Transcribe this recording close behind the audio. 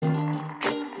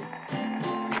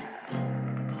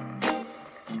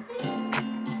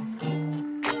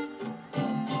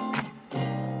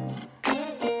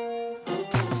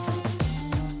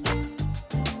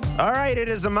All right, it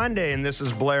is a Monday, and this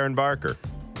is Blair and Barker.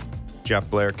 Jeff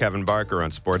Blair, Kevin Barker on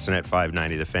Sportsnet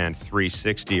 590, The Fan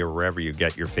 360, or wherever you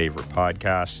get your favorite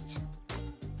podcasts.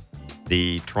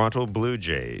 The Toronto Blue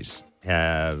Jays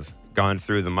have gone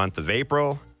through the month of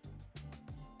April.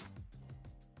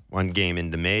 One game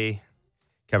into May.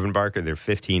 Kevin Barker, they're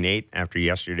 15-8 after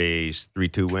yesterday's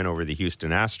 3-2 win over the Houston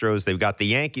Astros. They've got the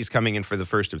Yankees coming in for the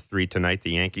first of three tonight.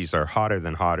 The Yankees are hotter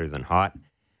than hot.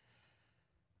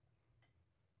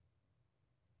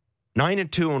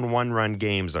 9-2 in one-run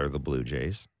games are the Blue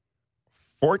Jays.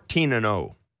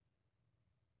 14-0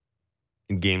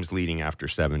 in games leading after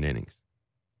 7 innings.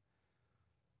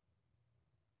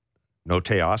 No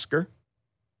Teoscar.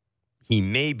 He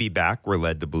may be back, we're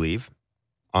led to believe,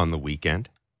 on the weekend.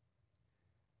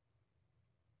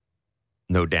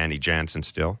 No Danny Jansen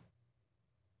still.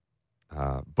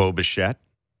 Bo Bichette.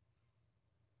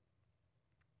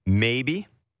 Maybe,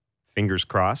 fingers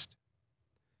crossed,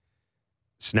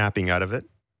 snapping out of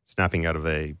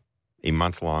a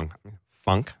month-long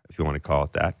funk, if you want to call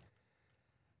it that.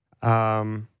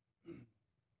 And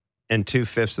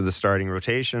 2/5 of the starting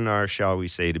rotation are, shall we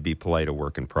say, to be polite, a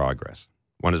work in progress.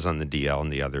 One is on the DL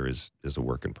and the other is a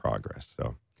work in progress.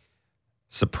 So,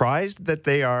 surprised that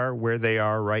they are where they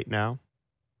are right now?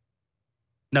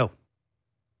 No.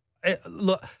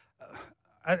 Look,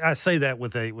 I say that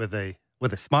with a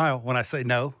smile when I say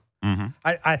no. Mm-hmm.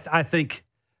 I think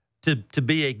to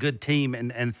be a good team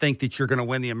and think that you're going to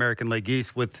win the American League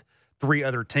East with three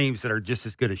other teams that are just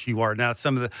as good as you are. Now,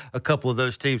 a couple of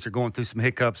those teams are going through some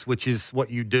hiccups, which is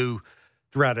what you do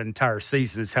throughout an entire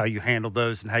season, is how you handle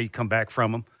those and how you come back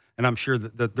from them. And I'm sure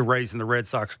that the Rays and the Red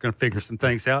Sox are going to figure some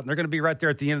things out, and they're going to be right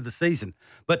there at the end of the season.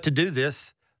 But to do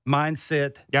this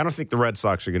mindset. Yeah, I don't think the Red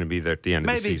Sox are going to be there at the end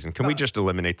of the season. Can we just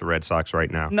eliminate the Red Sox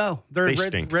right now? No, they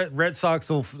stink. Red Sox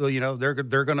will, they're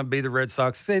going to be the Red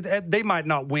Sox. They might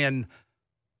not win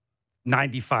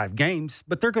 95 games,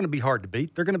 but they're going to be hard to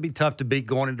beat. They're going to be tough to beat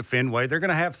going into Fenway. They're going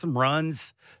to have some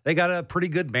runs. They got a pretty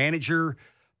good manager.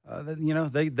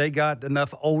 They got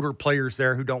enough older players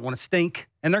there who don't want to stink,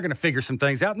 and they're going to figure some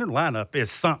things out, and their lineup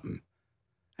is something.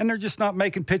 And they're just not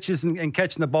making pitches and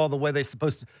catching the ball the way they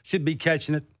should be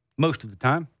catching it most of the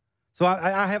time. So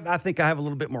I think I have a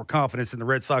little bit more confidence in the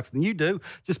Red Sox than you do,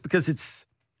 just because it's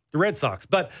the Red Sox.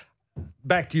 But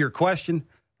back to your question,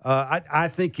 I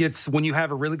think it's when you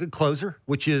have a really good closer,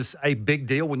 which is a big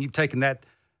deal, when you've taken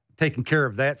care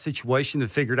of that situation and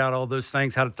figured out all those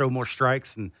things, how to throw more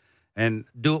strikes and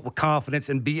do it with confidence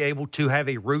and be able to have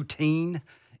a routine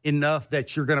enough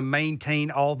that you're going to maintain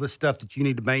all the stuff that you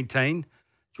need to maintain.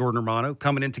 Jordan Romano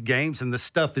coming into games, and the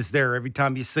stuff is there every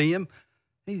time you see him.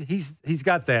 He's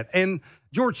got that. And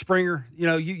George Springer,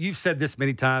 you've said this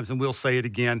many times, and we'll say it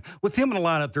again. With him in the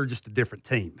lineup, they're just a different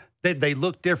team. They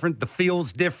look different. The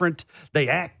field's different. They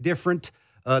act different.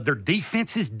 Their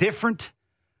defense is different,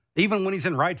 even when he's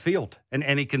in right field.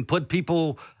 And he can put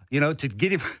people, to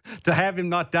get him, to have him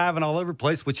not diving all over the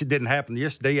place, which it didn't happen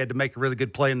yesterday. He had to make a really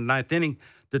good play in the ninth inning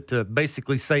to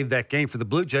basically save that game for the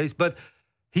Blue Jays. But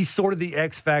he's sort of the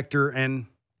X factor, and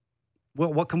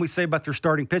well, what can we say about their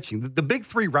starting pitching? The big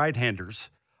three right-handers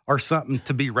are something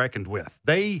to be reckoned with.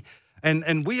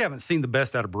 And we haven't seen the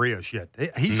best out of Barrios yet.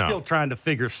 He's still trying to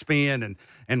figure spin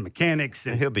and mechanics,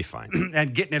 and he'll be fine.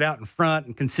 And getting it out in front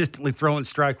and consistently throwing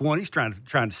strike one. He's trying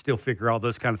to still figure all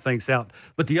those kind of things out.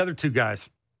 But the other two guys,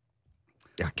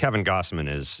 yeah, Kevin Gausman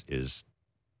is.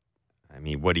 I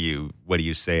mean, what do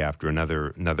you say after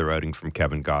another outing from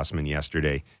Kevin Gausman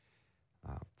yesterday?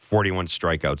 41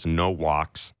 strikeouts, no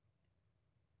walks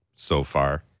so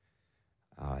far.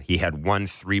 He had 1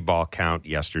 3-ball count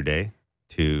yesterday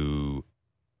to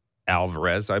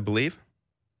Alvarez, I believe.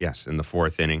 Yes, in the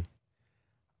 4th inning.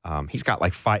 He's got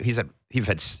like 5. He's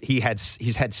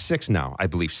had 6 now, I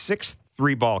believe. 6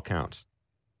 3-ball counts.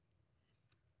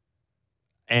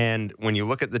 And when you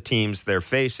look at the teams they're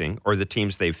facing, or the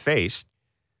teams they've faced,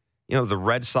 the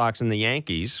Red Sox and the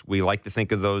Yankees, we like to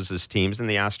think of those as teams, and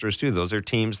the Astros too. Those are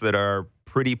teams that are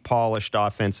pretty polished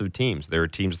offensive teams. There are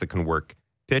teams that can work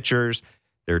pitchers.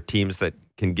 There are teams that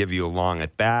can give you a long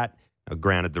at bat. Now,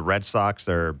 granted, the Red Sox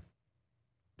they're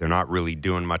not really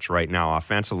doing much right now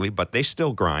offensively, but they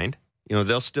still grind.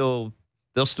 They'll still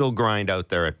grind out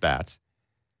there at bats.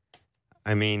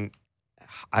 I mean,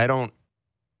 I don't.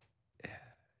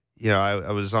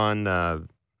 I was on the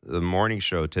morning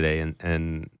show today,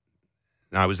 and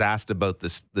I was asked about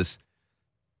this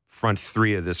front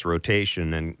three of this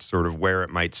rotation and sort of where it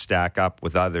might stack up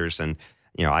with others. And,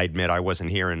 I admit I wasn't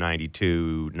here in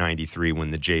 92, 93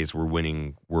 when the Jays were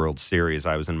winning World Series.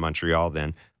 I was in Montreal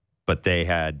then, but they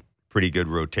had pretty good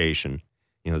rotation.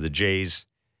 The Jays,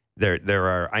 there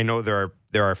are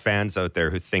there are fans out there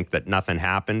who think that nothing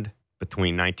happened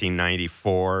between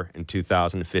 1994 and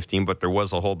 2015, but there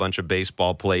was a whole bunch of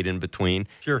baseball played in between.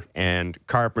 Sure. And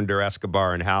Carpenter,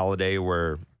 Escobar, and Halladay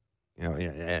were,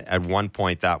 at one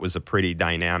point that was a pretty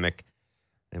dynamic.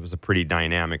 It was a pretty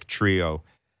dynamic trio.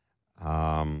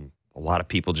 A lot of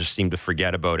people just seem to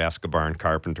forget about Escobar and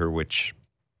Carpenter, which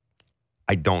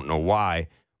I don't know why,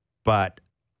 but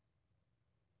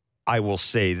I will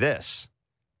say this.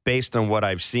 Based on what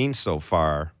I've seen so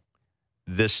far,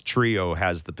 this trio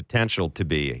has the potential to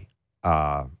be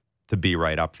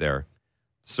right up there,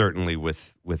 certainly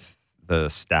with the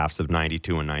staffs of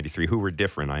 92 and 93, who were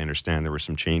different. I understand there were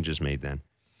some changes made then.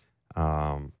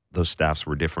 Those staffs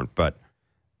were different. But,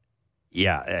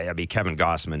 yeah, I mean, Kevin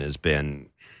Gausman has been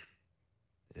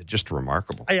just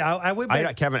remarkable.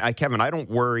 Kevin, I don't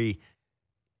worry.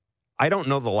 I don't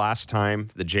know the last time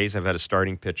the Jays have had a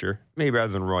starting pitcher, maybe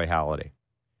other than Roy Halladay.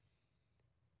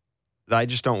 I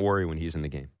just don't worry when he's in the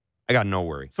game. I got no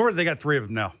worry. Sort of, they got three of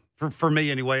them now. For me,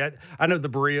 anyway. I know the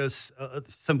Barrios,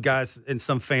 some guys and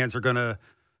some fans are gonna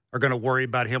worry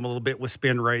about him a little bit with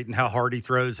spin rate and how hard he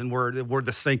throws and where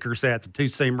the sinker's at. The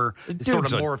two-seamer is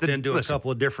sort of morphed into a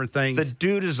couple of different things. The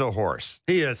dude is a horse.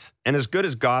 He is. And as good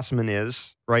as Gausman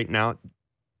is right now,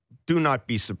 do not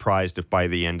be surprised if by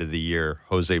the end of the year,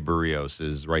 Jose Barrios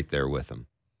is right there with him.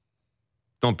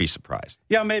 Don't be surprised.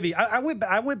 Yeah, maybe. I went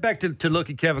back to look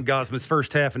at Kevin Gausman's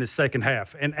first half and his second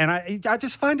half, and I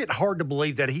just find it hard to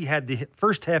believe that he had the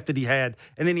first half that he had,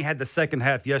 and then he had the second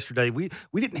half yesterday. We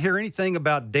didn't hear anything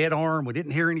about dead arm. We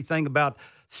didn't hear anything about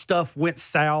stuff went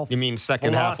south. You mean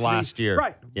second half last year?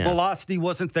 Right. Yeah. Velocity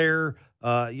wasn't there.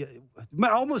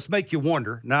 Almost make you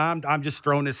wonder. Now, I'm just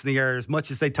throwing this in the air. As much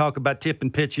as they talk about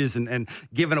tipping pitches and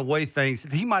giving away things,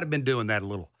 he might have been doing that a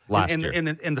little last year.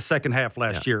 In the second half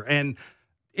last year. And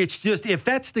it's just, if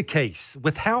that's the case,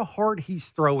 with how hard he's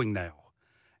throwing now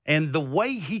and the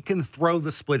way he can throw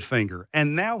the split finger,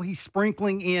 and now he's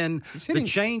sprinkling in the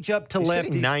change up to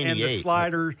lefties and the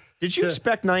slider. Did you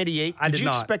expect 98? Did you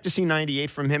expect to see 98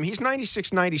 from him? He's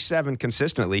 96, 97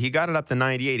 consistently. He got it up to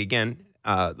 98 again,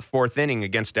 the fourth inning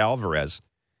against Alvarez.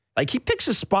 Like, he picks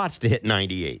his spots to hit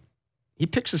 98. He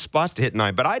picks his spots to hit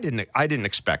 9, but I didn't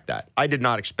expect that. I did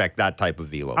not expect that type of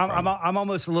velo. I'm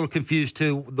almost a little confused,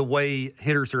 too, the way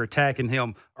hitters are attacking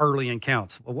him early in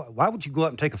counts. Why would you go up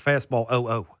and take a fastball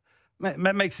 0-0?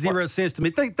 That makes zero sense to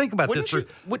me. Think about this.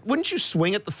 Wouldn't you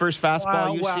swing at the first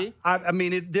fastball see? I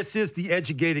mean, this is the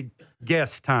educated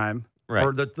guess time, right,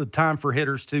 or the time for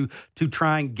hitters to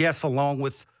try and guess along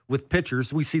with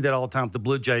pitchers. We see that all the time with the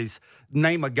Blue Jays.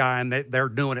 Name a guy, and they're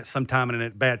doing it sometime in an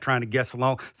at-bat, trying to guess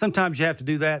along. Sometimes you have to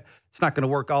do that. It's not going to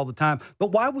work all the time.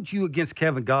 But why would you, against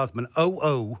Kevin Gausman,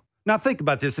 0-0? Now, think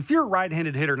about this. If you're a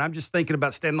right-handed hitter, and I'm just thinking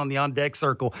about standing on the on-deck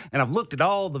circle, and I've looked at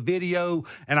all the video,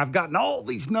 and I've gotten all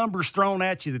these numbers thrown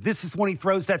at you, that this is when he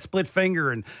throws that split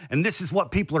finger, and this is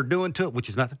what people are doing to it, which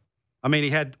is nothing. I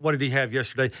mean, what did he have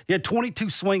yesterday? He had 22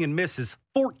 swing and misses.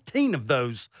 14 of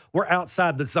those were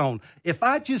outside the zone. If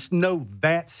I just know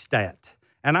that stat,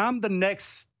 and I'm the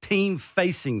next team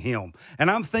facing him, and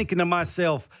I'm thinking to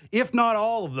myself, if not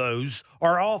all of those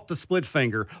are off the split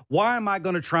finger, why am I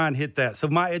going to try and hit that? So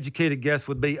my educated guess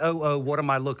would be, what am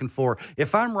I looking for?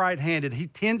 If I'm right-handed, he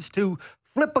tends to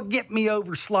flip a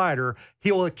get-me-over slider.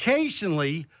 He'll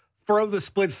occasionally throw the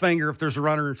split finger if there's a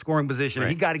runner in scoring position. Right.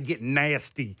 He got to get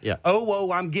nasty. Yeah.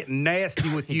 I'm getting nasty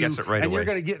with you. He gets it right and away. You're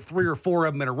going to get 3 or 4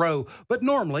 of them in a row. But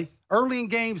normally, early in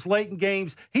games, late in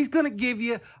games, he's going to give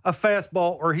you a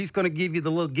fastball, or he's going to give you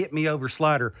the little get-me-over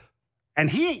slider. And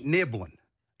he ain't nibbling.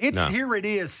 Here it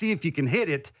is. See if you can hit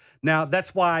it. Now,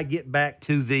 that's why I get back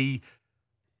to the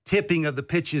tipping of the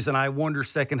pitches, and I wonder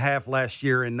second half last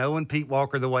year, and knowing Pete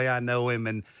Walker the way I know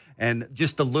him, and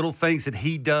just the little things that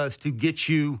he does to get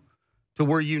you to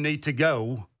where you need to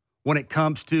go when it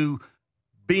comes to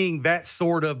being that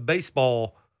sort of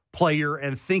baseball player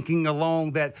and thinking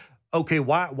along that, okay,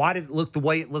 why did it look the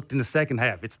way it looked in the second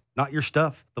half? It's not your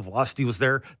stuff. The velocity was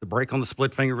there. The break on the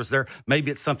split finger was there.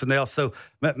 Maybe it's something else. So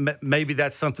maybe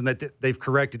that's something that they've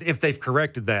corrected. If they've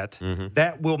corrected that,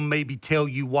 that will maybe tell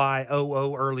you why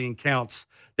early in counts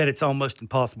that it's almost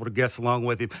impossible to guess along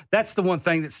with him. That's the one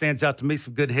thing that stands out to me,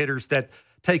 some good hitters that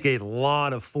take a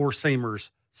lot of four-seamers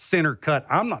center cut.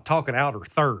 I'm not talking outer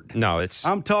third. No,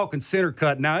 I'm talking center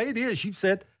cut. Now, it is, you've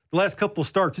said, the last couple of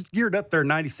starts, it's geared up there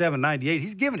 97, 98.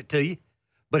 He's giving it to you,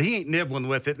 but he ain't nibbling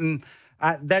with it. And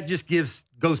that just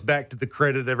goes back to the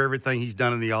credit of everything he's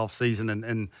done in the offseason.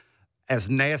 And as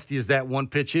nasty as that one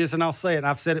pitch is, and I'll say it, and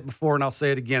I've said it before and I'll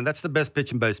say it again, that's the best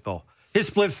pitch in baseball. His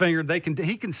split finger,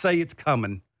 he can say it's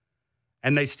coming,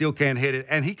 and they still can't hit it.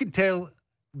 And he can tell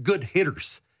good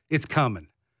hitters it's coming.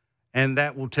 And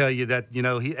that will tell you that,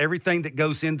 everything that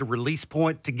goes into release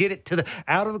point to get it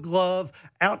out of the glove,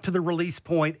 out to the release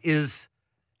point he's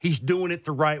doing it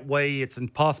the right way. It's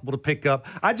impossible to pick up.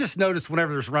 I just noticed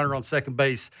whenever there's a runner on second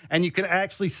base and you can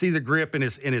actually see the grip in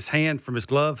his hand from his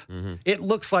glove, it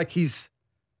looks like he's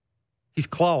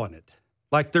clawing it.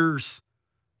 Like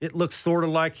it looks sort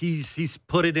of like he's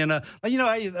put it in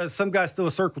some guys throw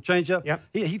a circle changeup. Yep.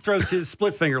 He throws his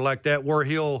split finger like that where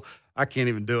I can't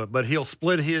even do it, but he'll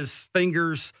split his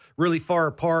fingers really far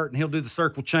apart and he'll do the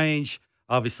circle change.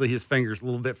 Obviously, his fingers a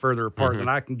little bit further apart than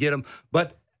I can get them,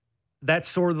 but that's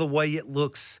sort of the way it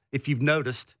looks if you've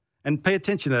noticed. And pay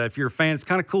attention to that if you're a fan. It's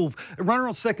kind of cool. A runner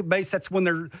on second base, that's when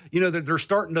they're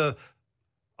starting to,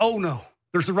 oh no,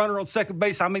 there's a runner on second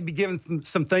base. I may be giving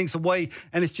some things away,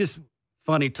 and it's just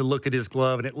funny to look at his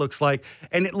glove, and it looks like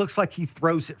he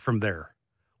throws it from there,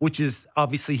 which is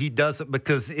obviously he doesn't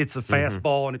because it's a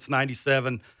fastball and it's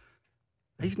 97.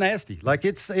 He's nasty. Like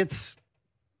it's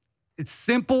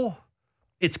simple,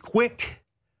 it's quick.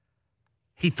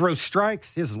 He throws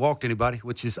strikes. He hasn't walked anybody,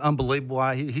 which is unbelievable.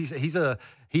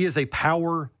 He is a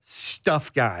power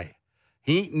stuff guy.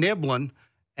 He ain't nibbling,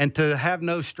 and to have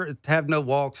no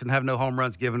walks and have no home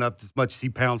runs given up as much as he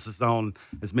pounds the zone,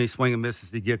 as many swing and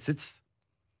misses he gets, it's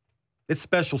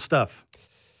special stuff.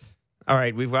 All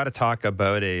right, we've got to talk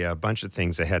about a bunch of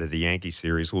things ahead of the Yankee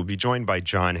series. We'll be joined by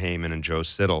Jon Heyman and Joe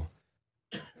Siddall.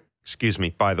 Excuse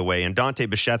me, by the way. And Dante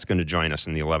Bichette's going to join us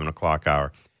in the 11 o'clock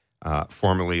hour,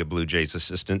 formerly a Blue Jays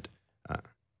assistant.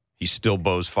 He's still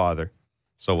Bo's father.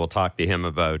 So we'll talk to him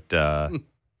about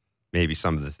maybe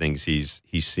some of the things he's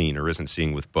seen or isn't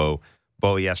seeing with Bo.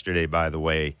 Bo yesterday, by the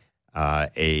way,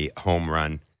 a home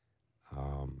run.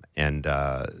 And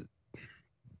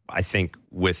I think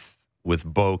with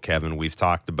Bo, Kevin, we've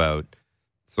talked about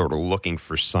sort of looking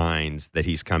for signs that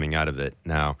he's coming out of it.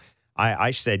 Now,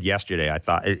 I said yesterday, I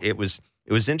thought it was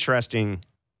interesting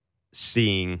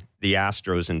seeing the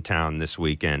Astros in town this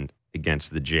weekend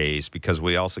against the Jays because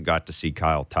we also got to see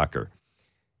Kyle Tucker.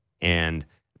 And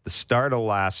the start of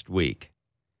last week,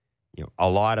 a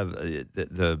lot of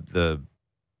the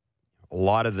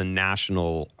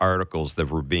national articles that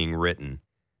were being written,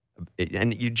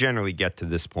 and you generally get to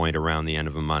this point around the end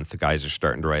of a month, the guys are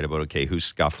starting to write about, okay, who's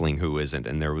scuffling, who isn't.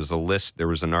 And there was a list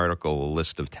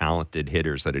of talented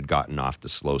hitters that had gotten off to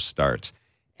slow starts.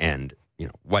 And,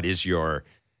 what is your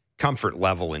comfort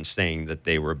level in saying that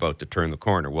they were about to turn the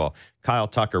corner? Well, Kyle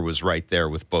Tucker was right there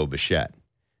with Bo Bichette.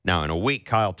 Now, in a week,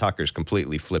 Kyle Tucker's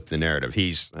completely flipped the narrative.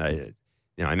 He's, I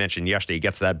mentioned yesterday, he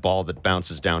gets that ball that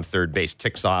bounces down third base,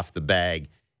 ticks off the bag,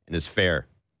 and is fair.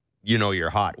 You're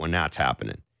hot when that's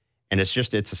happening. And it's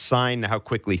a sign how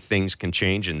quickly things can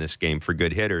change in this game for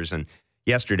good hitters. And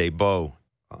yesterday, Bo,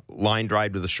 line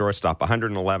drive to the shortstop,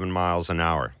 111 miles an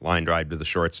hour, line drive to the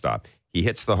shortstop. He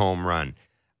hits the home run.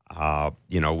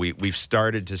 We've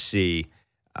started to see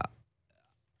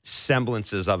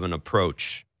semblances of an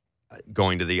approach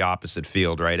going to the opposite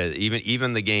field, right?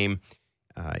 Even the game,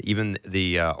 even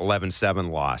the 11-7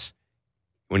 loss,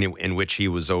 in which he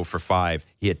was 0 for 5,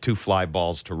 he had 2 fly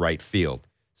balls to right field.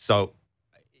 So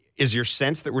is your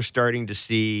sense that we're starting to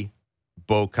see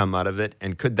Bo come out of it?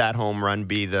 And could that home run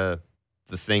be the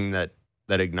thing that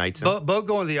ignites him? Bo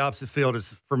going to the opposite field is,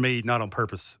 for me, not on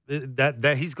purpose.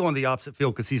 That he's going to the opposite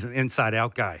field because he's an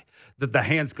inside-out guy. The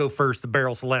hands go first, the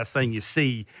barrel's the last thing you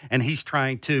see, and he's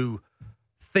trying to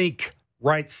think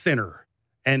right center.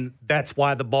 And that's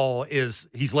why the ball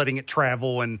he's letting it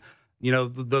travel. And,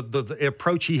 the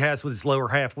approach he has with his lower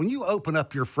half, when you open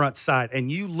up your front side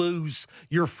and you lose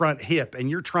your front hip and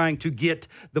you're trying to get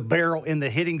the barrel in the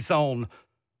hitting zone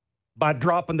by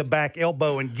dropping the back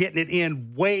elbow and getting it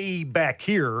in way back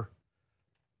here,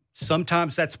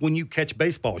 sometimes that's when you catch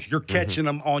baseballs. You're catching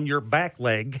them on your back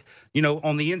leg,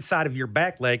 on the inside of your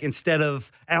back leg instead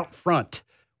of out front,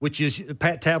 which is,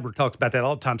 Pat Tabler talks about that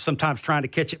all the time, sometimes trying to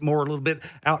catch it more a little bit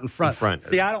out in front.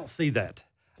 See, I don't see that.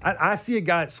 I see a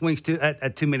guy that swings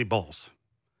at too many balls.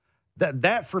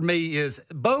 That for me is,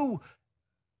 Bo,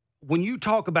 when you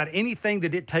talk about anything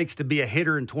that it takes to be a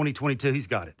hitter in 2022, he's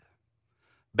got it.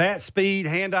 Bat speed,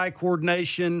 hand-eye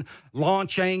coordination,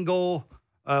 launch angle,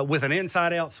 with an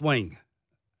inside-out swing.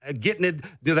 Getting it,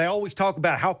 do they always talk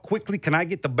about how quickly can I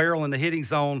get the barrel in the hitting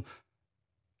zone?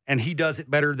 And he does it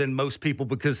better than most people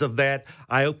because of that.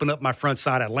 I open up my front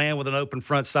side. I land with an open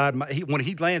front side. When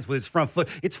he lands with his front foot,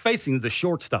 it's facing the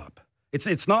shortstop.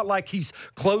 It's not like he's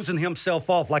closing himself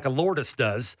off like a Lourdes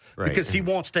does because he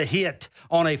wants to hit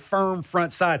on a firm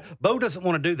front side. Bo doesn't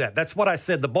want to do that. That's what I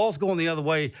said. The ball's going the other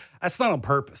way. That's not on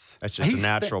purpose. That's just a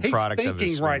natural product of his swing. He's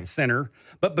thinking right center,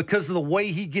 but because of the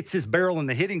way he gets his barrel in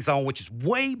the hitting zone, which is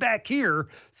way back here,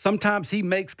 sometimes he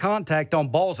makes contact on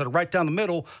balls that are right down the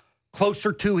middle,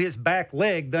 closer to his back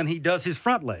leg than he does his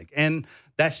front leg. And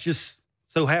that's just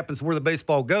so happens where the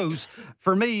baseball goes.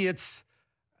 For me,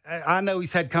 I know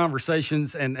he's had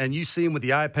conversations, and you see him with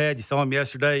the iPad. You saw him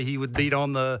yesterday. He would beat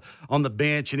on the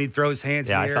bench, and he'd throw his hands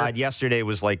in the air. Yeah, I thought yesterday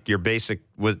was like your basic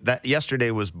 – yesterday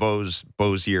was Bo's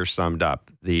year summed up.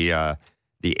 The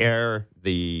air,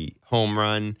 the home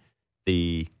run,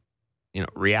 the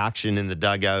reaction in the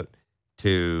dugout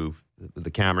to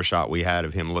the camera shot we had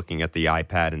of him looking at the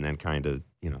iPad and then kind of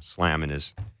slamming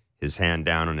his hand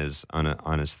down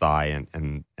on his thigh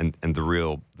and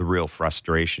the real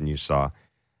frustration you saw.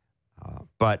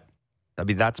 But I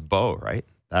mean, that's Bo, right?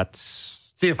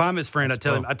 See, if I'm his friend, I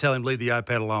tell him leave the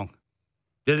iPad alone.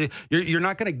 You're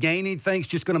not going to gain anything. It's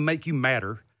just going to make you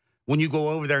madder when you go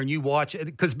over there and you watch it.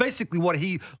 Because basically what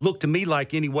he looked to me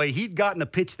like anyway, he'd gotten a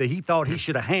pitch that he thought he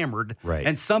should have hammered. Right.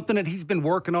 And something that he's been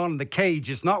working on in the cage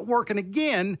is not working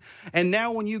again. And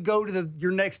now when you go to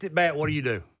your next at bat, what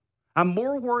do? I'm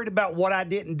more worried about what I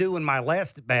didn't do in my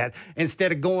last at bat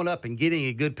instead of going up and getting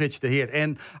a good pitch to hit.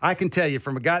 And I can tell you,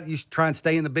 from a guy that used to try and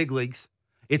stay in the big leagues,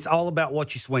 it's all about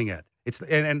what you swing at.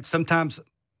 And sometimes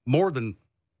more than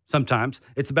sometimes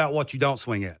it's about what you don't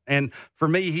swing at. And for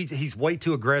me, he's way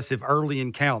too aggressive early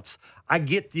in counts. I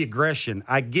get the aggression.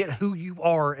 I get who you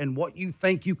are and what you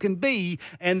think you can be.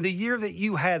 And the year that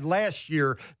you had last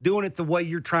year, doing it the way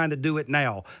you're trying to do it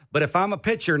now. But if I'm a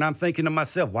pitcher and I'm thinking to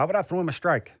myself, why would I throw him a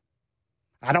strike?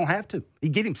 I don't have to.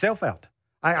 He'd get himself out.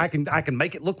 I can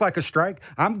make it look like a strike.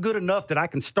 I'm good enough that I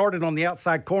can start it on the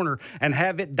outside corner and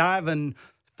have it diving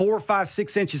 4, 5,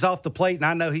 6 inches off the plate, and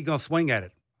I know he's going to swing at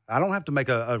it. I don't have to make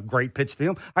a great pitch to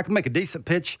him. I can make a decent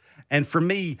pitch. And for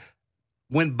me,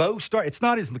 when Bo starts, it's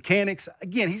not his mechanics.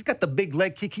 Again, he's got the big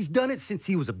leg kick. He's done it since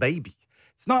he was a baby.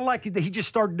 It's not like he just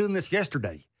started doing this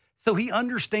yesterday. So he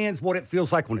understands what it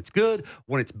feels like when it's good,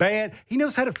 when it's bad. He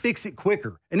knows how to fix it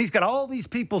quicker. And he's got all these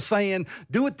people saying,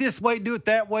 do it this way, do it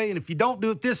that way. And if you don't do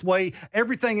it this way,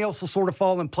 everything else will sort of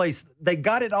fall in place. They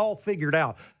got it all figured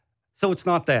out. So it's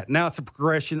not that. Now it's a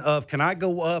progression of, can I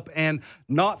go up and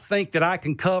not think that I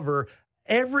can cover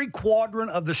every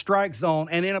quadrant of the strike zone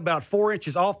and in about 4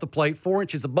 inches off the plate, 4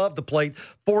 inches above the plate,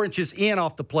 4 inches in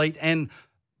off the plate, and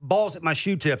balls at my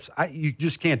shoe tips. You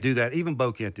just can't do that. Even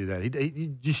Bo can't do that.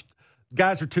 He just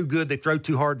guys are too good. They throw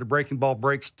too hard. The breaking ball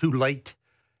breaks too late.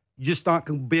 You're just not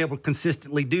going to be able to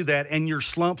consistently do that, and your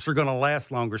slumps are going to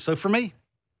last longer. So for me,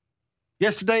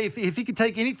 yesterday, if he could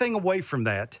take anything away from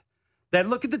that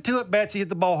look at the 2 at-bats, he hit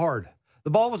the ball hard. The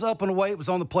ball was up and away. It was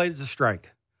on the plate. It's a strike.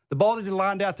 The ball that he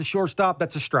lined out to shortstop,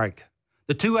 that's a strike.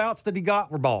 The 2 outs that he got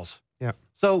were balls. Yeah.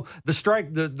 So the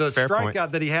strikeout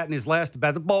point. that he had in his last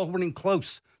at-bat, the ball went in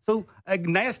close. So a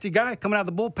nasty guy coming out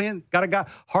of the bullpen, got a guy,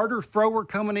 harder thrower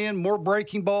coming in, more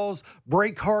breaking balls,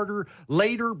 break harder,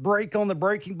 later break on the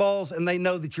breaking balls, and they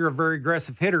know that you're a very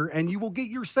aggressive hitter, and you will get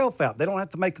yourself out. They don't have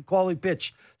to make a quality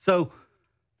pitch. So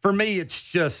for me,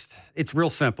 it's real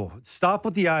simple. Stop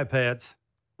with the iPads,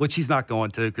 which he's not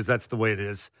going to because that's the way it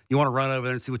is. You want to run over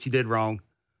there and see what you did wrong.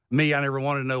 Me, I never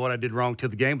wanted to know what I did wrong till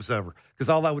the game was over because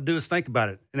all I would do is think about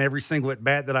it. And every single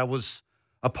at-bat that I was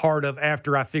a part of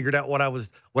after I figured out what I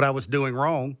was doing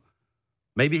wrong,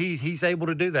 maybe he's able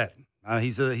to do that.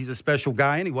 He's a special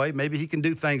guy anyway. Maybe he can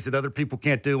do things that other people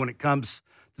can't do when it comes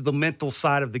to the mental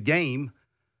side of the game.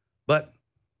 But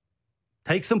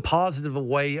take some positive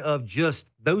away of just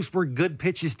those were good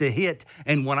pitches to hit.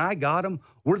 And when I got them,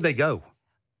 where'd they go?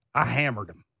 I hammered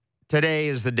them. Today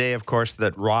is the day, of course,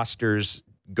 that rosters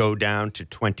go down to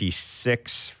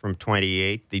 26 from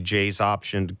 28. The Jays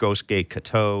optioned Gosuke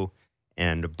Katoh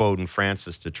and Bowden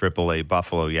Francis to AAA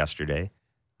Buffalo yesterday.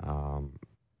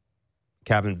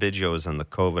 Kevin Biggio is on the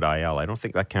COVID IL. I don't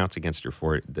think that counts against your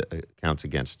 40, counts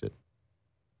against it.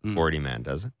 40 man,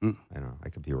 does it? I don't know. I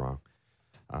could be wrong.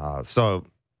 So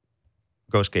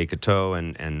Gosuke Katoh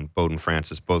and Bowden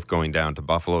Francis both going down to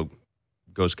Buffalo.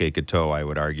 Gosuke Katoh, I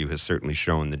would argue, has certainly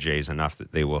shown the Jays enough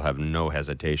that they will have no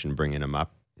hesitation bringing him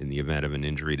up in the event of an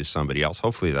injury to somebody else.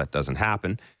 Hopefully that doesn't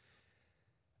happen.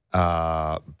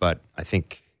 But I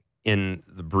think in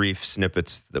the brief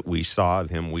snippets that we saw of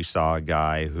him, we saw a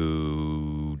guy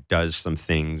who does some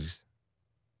things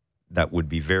that would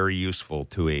be very useful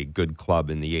to a good club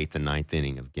in the 8th and 9th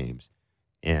inning of games.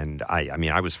 And I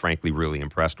mean, I was frankly really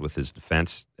impressed with his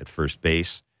defense at first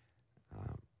base.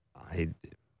 I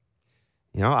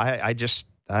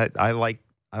I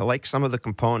like some of the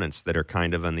components that are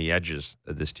kind of on the edges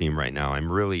of this team right now.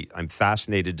 I'm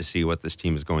fascinated to see what this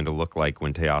team is going to look like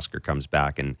when Teoscar comes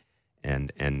back and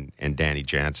Danny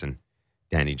Jansen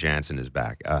is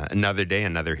back. Another day,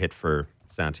 another hit for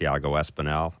Santiago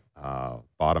Espinal,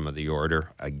 bottom of the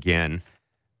order. Again,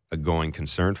 a going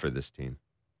concern for this team.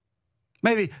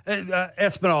 Maybe,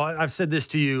 Espinal, I've said this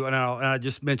to you, and I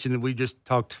just mentioned that we just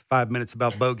talked 5 minutes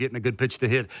about Bo getting a good pitch to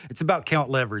hit. It's about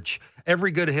count leverage. Every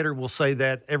good hitter will say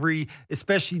that,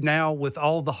 especially now with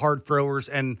all the hard throwers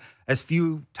and as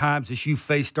few times as you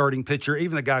face starting pitcher,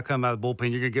 even the guy coming out of the bullpen,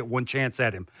 you're going to get one chance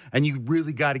at him. And you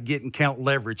really got to get in count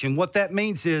leverage. And what that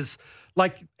means is,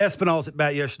 like Espinal's at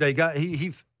bat yesterday,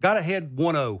 he got ahead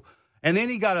 1-0. And then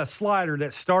he got a slider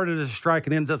that started as a strike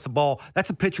and ends up as a ball. That's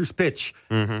a pitcher's pitch.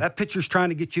 Mm-hmm. That pitcher's trying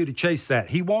to get you to chase that.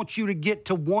 He wants you to get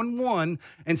to 1-1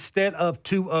 instead of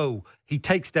 2-0. He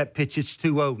takes that pitch, it's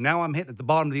 2-0. Now I'm hitting at the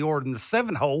bottom of the order in the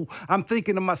 7 hole. I'm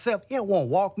thinking to myself, it won't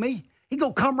walk me. He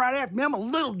going to come right after me. I'm a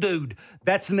little dude.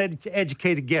 That's an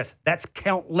educated guess. That's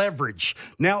count leverage.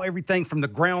 Now everything from the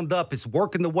ground up is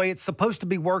working the way it's supposed to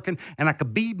be working, and I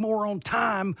could be more on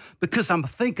time because I'm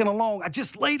thinking along. I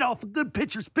just laid off a good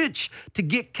pitcher's pitch to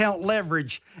get count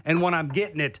leverage, and when I'm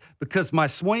getting it, because my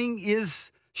swing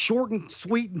is short and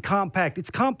sweet and compact. It's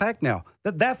compact now.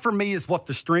 That for me is what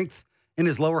the strength in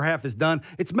his lower half has done.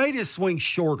 It's made his swing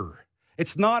shorter.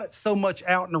 It's not so much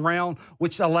out and around,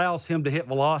 which allows him to hit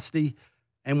velocity.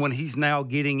 And when he's now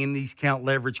getting in these count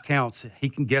leverage counts, he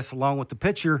can guess along with the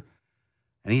pitcher,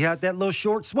 and he had that little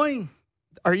short swing.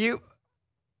 Are you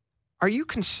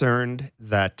concerned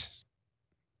that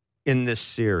in this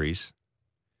series,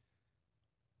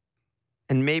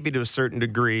 and maybe to a certain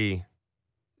degree,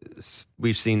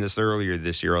 we've seen this earlier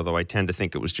this year, although I tend to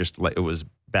think it was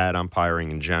bad umpiring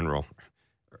in general.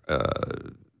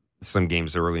 Some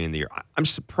games early in the year. I'm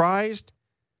surprised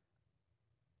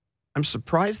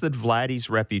that Vladdy's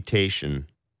reputation,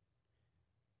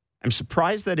 I'm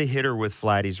surprised that a hitter with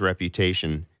Vladdy's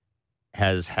reputation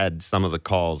has had some of the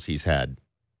calls he's had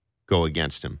go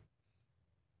against him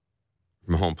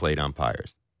from home plate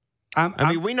umpires.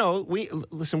 We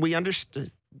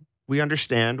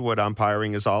understand what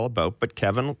umpiring is all about, but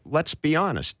Kevin, let's be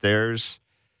honest.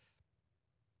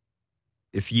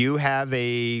 If you have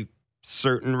a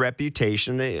certain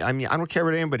reputation, I mean, I don't care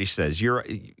what anybody says. You're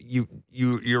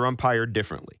umpired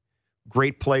differently.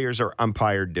 Great players are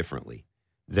umpired differently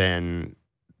than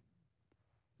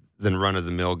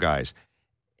run-of-the-mill guys.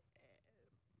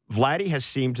 Vladdy has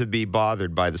seemed to be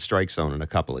bothered by the strike zone in a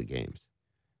couple of games.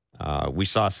 We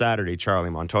saw Saturday Charlie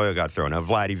Montoyo got thrown. Now,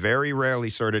 Vladdy very rarely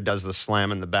sort of does the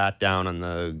slamming the bat down on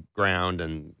the ground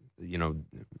and,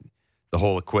 the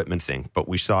whole equipment thing, but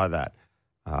we saw that.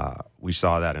 We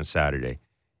saw that on Saturday.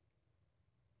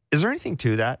 Is there anything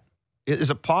to that?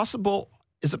 Is it possible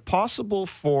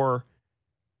for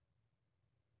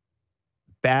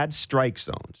bad strike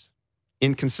zones,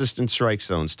 inconsistent strike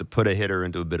zones, to put a hitter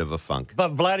into a bit of a funk?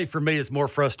 But Vladdy, for me, is more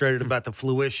frustrated about the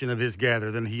fruition of his gather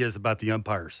than he is about the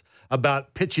umpires,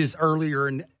 about pitches earlier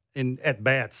in at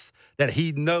bats that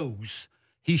he knows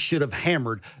he should have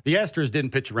hammered. The Astros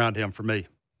didn't pitch around him for me.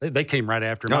 They came right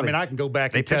after him. I can go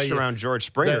back and tell you. They pitched around George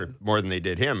Springer more than they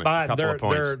did him a couple of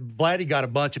points. Vladdy got a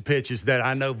bunch of pitches that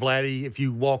I know Vladdy, if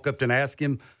you walk up and ask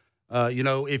him,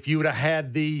 if you would have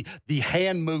had the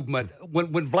hand movement.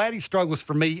 When Vladdy struggles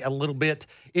for me a little bit,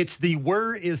 it's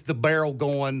where is the barrel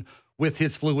going with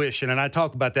his fruition, and I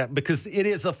talk about that because it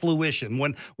is a fruition.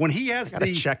 When he has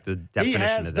check the definition he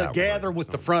has of the that gather word, with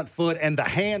the front foot and the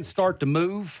hands start to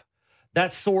move.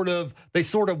 They sort of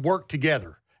work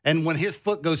together. And when his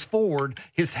foot goes forward,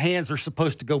 his hands are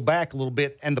supposed to go back a little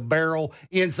bit, and the barrel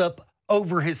ends up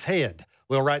over his head.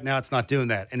 Well, right now it's not doing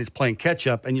that, and it's playing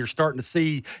catch-up, and you're starting to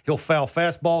see he'll foul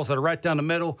fastballs that are right down the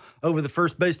middle over the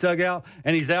first base dugout,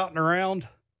 and he's out and around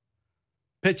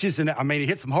pitches. And, he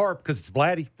hits them hard because it's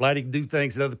Vladdy. Vladdy can do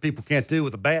things that other people can't do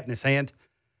with a bat in his hand.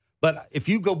 But if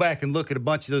you go back and look at a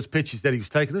bunch of those pitches that he was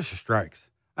taking, those are strikes.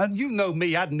 And you know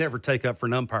me, I'd never take up for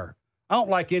an umpire. I don't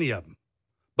like any of them.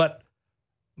 But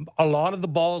a lot of the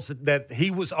balls that he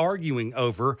was arguing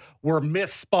over were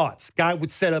missed spots. Guy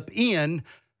would set up in,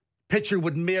 pitcher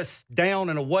would miss down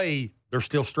and away. They're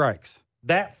still strikes.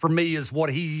 That, for me, is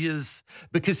what he is,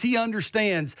 because he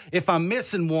understands if I'm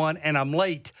missing one and I'm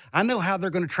late, I know how they're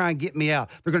going to try and get me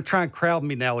out. They're going to try and crowd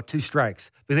me now with 2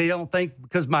 strikes. But they don't think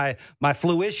because my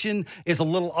fruition is a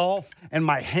little off and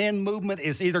my hand movement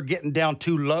is either getting down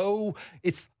too low.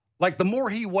 It's like the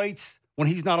more he waits, when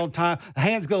he's not on time, the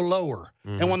hands go lower.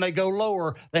 Mm-hmm. And when they go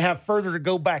lower, they have further to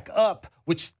go back up,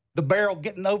 which the barrel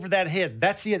getting over that head.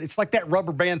 That's it. It's like that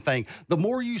rubber band thing. The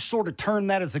more you sort of turn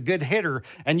that as a good hitter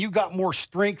and you got more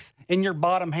strength in your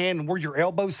bottom hand and where your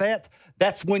elbow's at,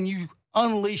 that's when you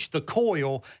unleash the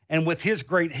coil. And with his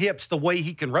great hips, the way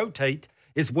he can rotate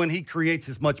is when he creates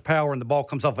as much power and the ball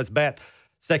comes off his bat,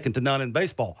 second to none in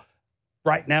baseball.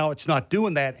 Right now, it's not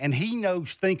doing that. And he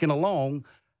knows thinking along,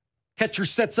 catcher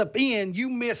sets up in, you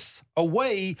miss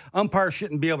away, umpire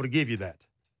shouldn't be able to give you that.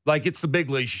 Like it's the big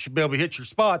leagues. You should be able to hit your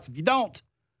spots. If you don't,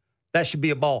 that should be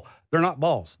a ball. They're not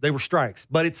balls. They were strikes.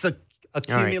 But it's a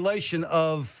accumulation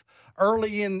of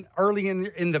early in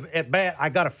the at bat, I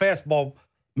got a fastball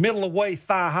middle of way,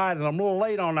 thigh high, and I'm a little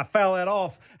late on it. I foul that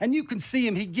off. And you can see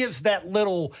him. He gives that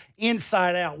little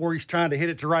inside out where he's trying to hit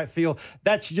it to right field.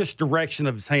 That's just direction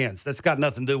of his hands. That's got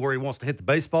nothing to do where he wants to hit the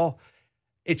baseball.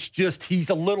 It's just he's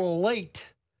a little late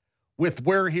with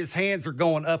where his hands are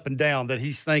going up and down that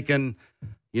he's thinking,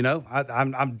 you know,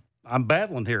 I'm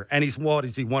battling here. And he's what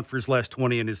is he won for his last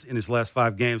 20 in his last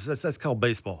 5 games? That's called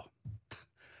baseball.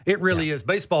 It really is.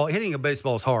 Baseball, hitting a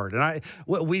baseball is hard. And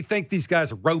we think these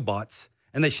guys are robots,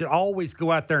 and they should always go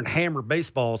out there and hammer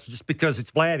baseballs just because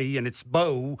it's Vladdy and it's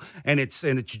Bo and it's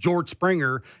George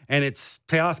Springer and it's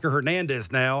Teoscar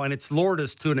Hernandez now and it's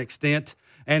Lourdes to an extent.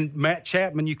 And Matt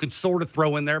Chapman, you can sort of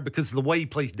throw in there because of the way he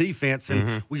plays defense.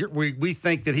 And we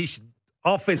think that he should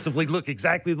offensively look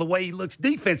exactly the way he looks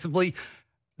defensively.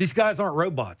 These guys aren't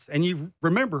robots. And you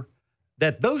remember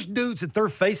that those dudes that they're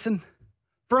facing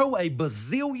throw a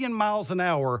bazillion miles an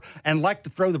hour and like to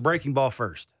throw the breaking ball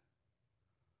first.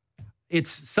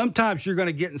 It's sometimes you're going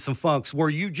to get in some funks where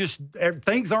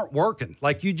things aren't working.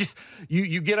 Like you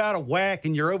get out of whack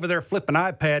and you're over there flipping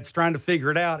iPads trying to figure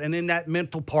it out. And then that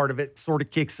mental part of it sort of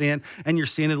kicks in, and you're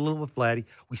seeing it a little with Vladdy.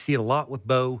 We see it a lot with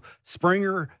Bo.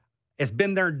 Springer has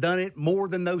been there and done it more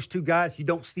than those two guys. You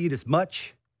don't see it as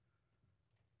much.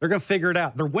 They're going to figure it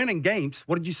out. They're winning games.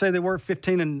 What did you say they were?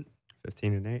 15 and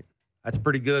 8. That's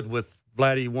pretty good with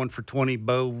Vladdy 1 for 20.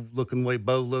 Bo looking the way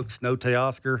Bo looks. No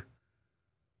Teoscar.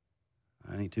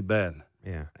 That ain't too bad.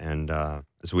 Yeah, and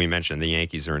as we mentioned, the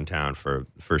Yankees are in town for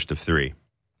the first of 3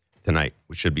 tonight,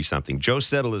 which should be something. Joe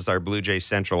Siddle is our Blue Jays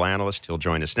Central analyst. He'll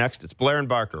join us next. It's Blair and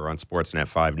Barker on Sportsnet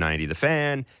 590, The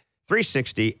Fan,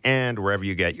 360, and wherever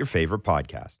you get your favorite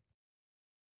podcast.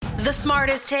 The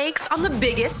smartest takes on the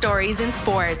biggest stories in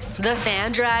sports. The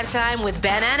Fan Drive Time with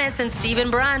Ben Ennis and Stephen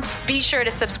Brunt. Be sure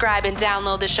to subscribe and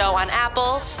download the show on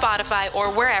Apple, Spotify,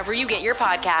 or wherever you get your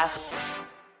podcasts.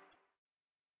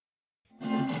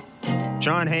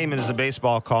 Jon Heyman is a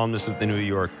baseball columnist with the New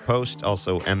York Post,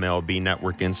 also MLB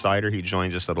Network insider. He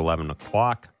joins us at 11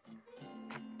 o'clock.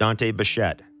 Dante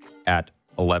Bichette at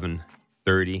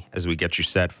 11:30 as we get you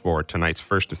set for tonight's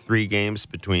first of 3 games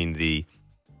between the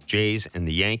Jays and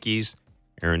the Yankees.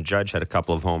 Aaron Judge had a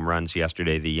couple of home runs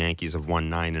yesterday. The Yankees have won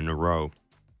 9 in a row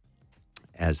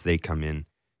as they come in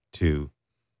to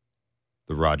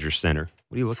the Rogers Center.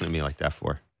 What are you looking at me like that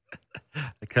for?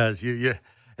 Because you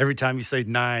every time you say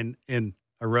 9 in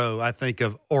a row, I think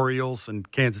of Orioles and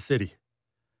Kansas City,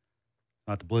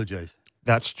 not the Blue Jays.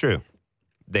 That's true.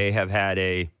 They have had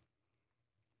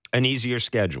an easier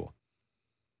schedule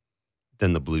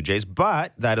than the Blue Jays,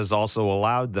 but that has also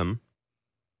allowed them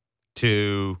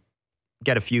to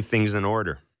get a few things in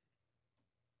order.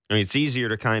 I mean, it's easier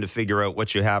to kind of figure out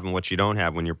what you have and what you don't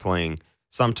have when you're playing,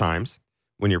 sometimes,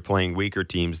 when you're playing weaker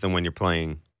teams than when you're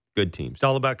playing good teams. It's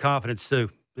all about confidence,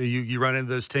 too. You run into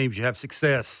those teams, you have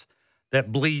success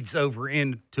that bleeds over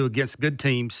into against good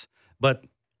teams. But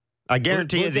I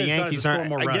guarantee you the Yankees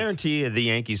aren't. I guarantee you the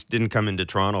Yankees didn't come into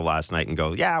Toronto last night and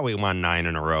go, "Yeah, we won 9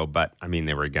 in a row." But I mean,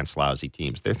 they were against lousy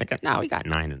teams. They're thinking, "No, we got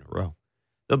 9 in a row."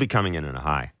 They'll be coming in a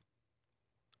high,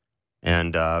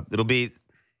 and it'll be,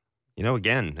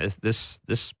 again,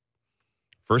 this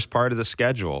first part of the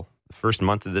schedule, the first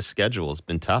month of this schedule has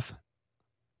been tough.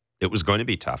 It was going to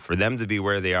be tough for them to be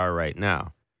where they are right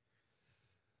now.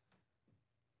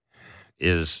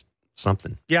 Is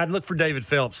something. Yeah, I'd look for David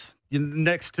Phelps.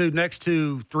 Next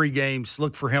 2-3 games,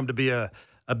 look for him to be a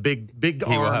big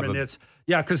arm in this.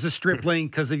 Yeah, because of Stripling,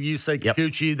 because of Yusei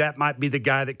Kikuchi, that might be the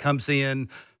guy that comes in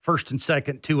first and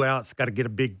second, 2 outs. Got to get a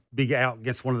big out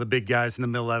against one of the big guys in the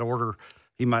middle of that order.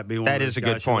 He might be one of those guys. That is a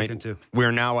good point.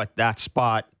 We're now at that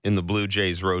spot in the Blue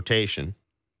Jays rotation.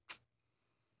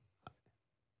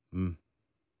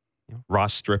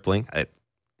 Ross Stripling.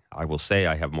 I will say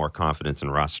I have more confidence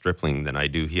in Ross Stripling than I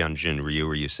do Hyunjin Ryu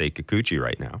or Yusei Kikuchi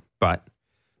right now. But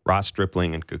Ross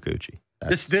Stripling and Kikuchi.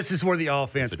 This is where the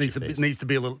offense needs to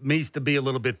be a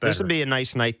little bit better. This would be a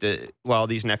nice night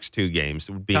these next 2 games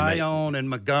would be Tyone and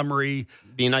Montgomery.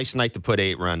 Be a nice night to put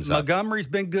 8 runs up. Montgomery's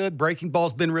been good. Breaking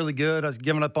ball's been really good. I was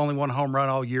giving up only 1 home run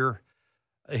all year.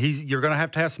 You're going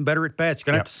to have some better at bats.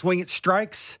 You're going to have to swing at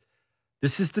strikes.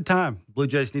 This is the time. Blue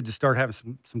Jays need to start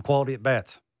having some quality at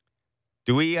bats.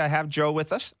 Do we have Joe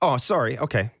with us? Oh, sorry.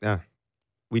 Okay.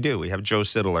 We do. We have Joe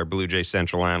Siddall, our Blue Jays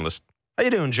Central analyst. How you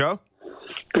doing, Joe?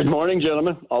 Good morning,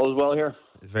 gentlemen. All is well here.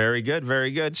 Very good,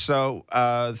 very good. So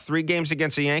 3 games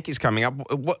against the Yankees coming up.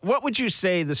 What would you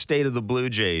say the state of the Blue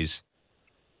Jays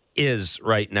is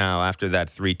right now after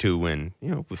that 3-2 win? You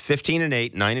know, with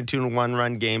 15-8, 9-2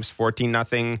 one-run games,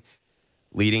 14-0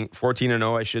 leading,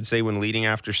 14-0, I should say, when leading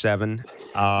after 7.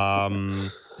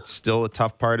 It's still a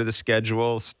tough part of the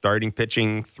schedule. Starting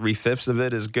pitching, 3/5 of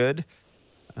it is good.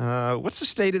 What's the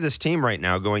state of this team right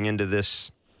now going into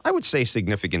this, I would say,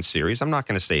 significant series? I'm not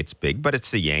going to say it's big, but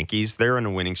it's the Yankees. They're in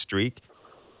a winning streak.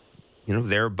 You know,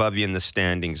 they're above you in the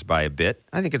standings by a bit.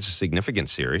 I think it's a significant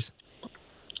series.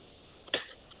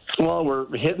 Well, we're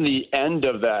hitting the end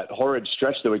of that horrid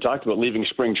stretch that we talked about, leaving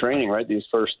spring training, right? This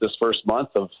first month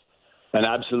of an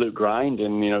absolute grind.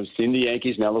 And, you know, seen the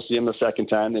Yankees. Now they'll see them the second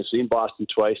time. They've seen Boston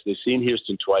twice. They've seen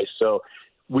Houston twice. So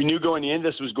we knew going in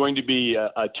this was going to be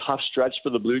a tough stretch for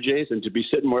the Blue Jays. And to be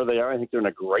sitting where they are, I think they're in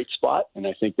a great spot. And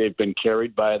I think they've been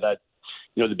carried by that,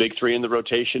 you know, the big 3 in the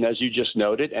rotation, as you just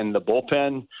noted. And the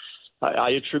bullpen,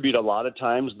 I attribute a lot of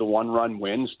times the one-run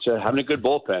wins to having a good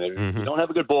bullpen. If you don't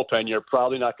have a good bullpen, you're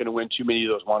probably not going to win too many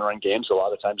of those one-run games. A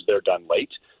lot of times they're done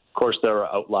late. Of course, there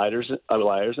are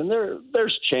outliers, and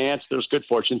there's chance, there's good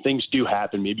fortune. Things do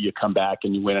happen. Maybe you come back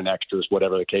and you win an extras,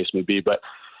 whatever the case may be. But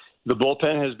the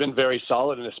bullpen has been very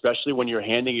solid, and especially when you're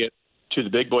handing it to the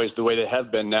big boys the way they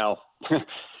have been now.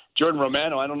 Jordan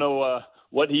Romano, I don't know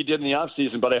what he did in the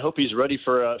offseason, but I hope he's ready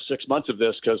for 6 months of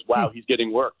this because, wow, he's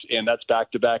getting worked. And that's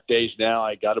back-to-back days now.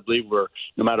 I got to believe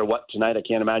no matter what tonight, I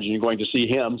can't imagine you're going to see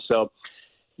him. So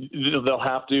they'll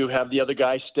have to have the other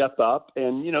guys step up.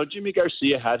 And, you know, Jimmy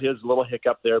Garcia had his little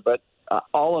hiccup there. But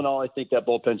all in all, I think that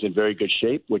bullpen's in very good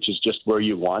shape, which is just where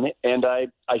you want it. And I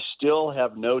still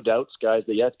have no doubts, guys,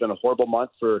 that, it's been a horrible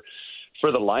month for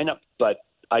the lineup. But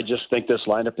I just think this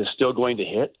lineup is still going to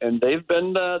hit. And they've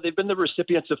been the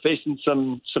recipients of facing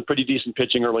some pretty decent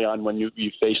pitching early on when you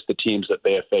face the teams that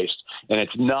they have faced. And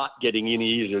it's not getting any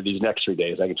easier these next 3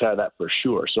 days. I can tell you that for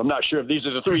sure. So I'm not sure if these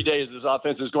are the 3 days this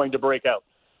offense is going to break out.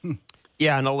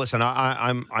 Yeah, no, listen,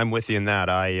 I'm with you in that.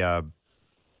 I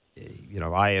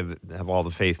have all the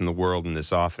faith in the world in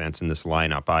this offense, in this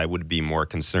lineup. I would be more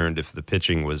concerned if the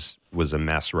pitching was a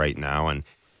mess right now. And,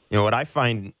 you know, what I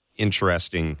find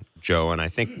interesting, Joe, and I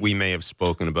think we may have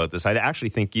spoken about this. I actually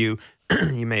think you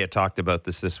may have talked about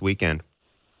this weekend.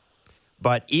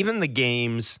 But even the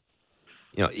games,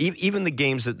 you know, even the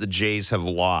games that the Jays have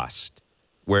lost,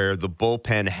 where the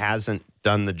bullpen hasn't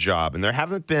done the job, and there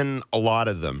haven't been a lot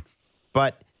of them,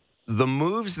 but the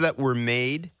moves that were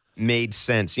made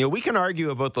sense. You know, we can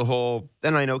argue about the whole,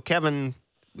 and I know Kevin,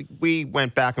 we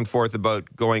went back and forth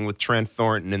about going with Trent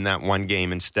Thornton in that one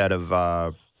game instead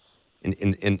of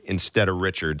instead of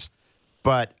Richards.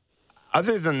 But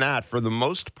other than that, for the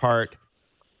most part,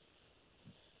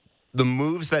 the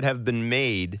moves that have been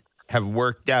made have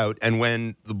worked out. And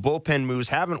when the bullpen moves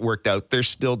haven't worked out, they're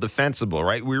still defensible,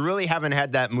 right? We really haven't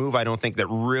had that move, I don't think, that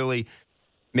really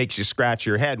makes you scratch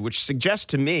your head, which suggests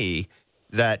to me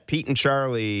that Pete and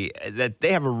Charlie, that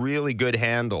they have a really good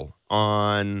handle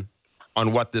on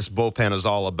what this bullpen is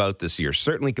all about this year,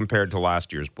 certainly compared to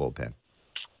last year's bullpen.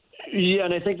 Yeah,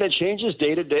 and I think that changes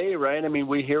day to day, right? I mean,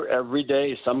 we hear every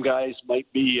day some guys might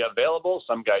be available,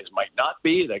 some guys might not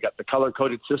be. They got the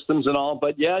color-coded systems and all.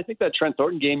 But, yeah, I think that Trent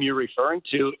Thornton game you're referring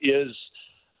to is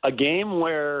a game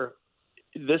where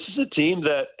this is a team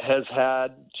that has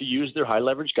had to use their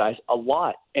high-leverage guys a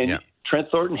lot. And Trent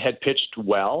Thornton had pitched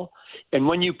well. And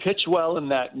when you pitch well in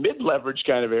that mid-leverage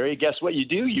kind of area, guess what you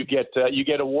do? You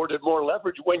get awarded more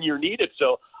leverage when you're needed.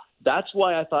 So that's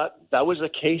why I thought that was a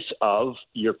case of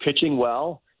you're pitching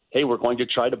well. Hey, we're going to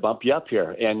try to bump you up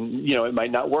here. And, you know, it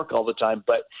might not work all the time,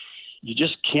 but you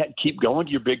just can't keep going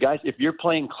to your big guys. If you're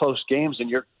playing close games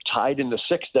and you're tied in the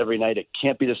sixth every night, it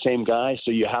can't be the same guy. So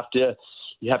you have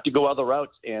to go other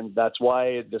routes. And that's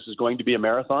why this is going to be a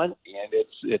marathon. And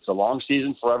it's a long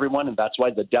season for everyone. And that's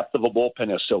why the depth of a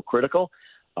bullpen is so critical.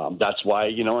 That's why,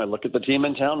 you know, I look at the team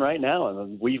in town right now,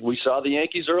 and we saw the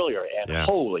Yankees earlier, and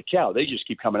holy cow, they just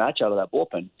keep coming at you out of that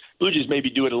bullpen. Blue Jays maybe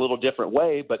do it a little different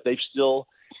way, but they've still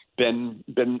been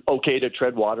okay to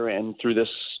tread water and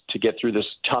to get through this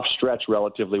tough stretch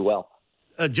relatively well.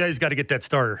 Jay's got to get that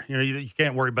starter. You know, you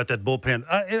can't worry about that bullpen.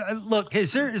 Look,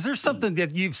 is there something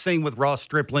that you've seen with Ross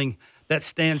Stripling that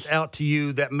stands out to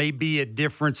you that may be a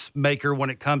difference maker when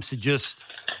it comes to just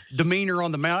demeanor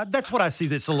on the mound. That's what I see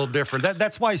that's a little different.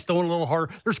 That's why he's throwing a little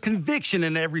harder. There's conviction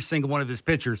in every single one of his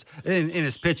pitchers, in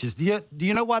his pitches. Do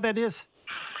you know why that is?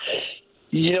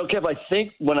 Kev, I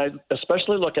think when I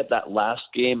especially look at that last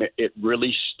game, it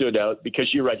really stood out because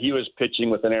you're right. He was pitching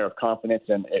with an air of confidence,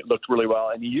 and it looked really well.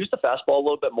 And he used the fastball a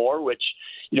little bit more, which,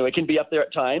 it can be up there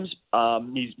at times.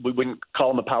 We wouldn't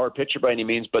call him a power pitcher by any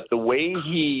means, but the way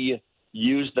he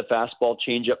used the fastball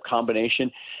changeup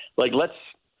combination, like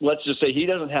let's just say he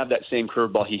doesn't have that same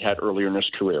curveball he had earlier in his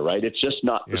career, right? It's just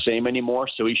not the same anymore,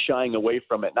 so he's shying away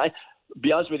from it. And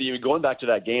be honest with you, going back to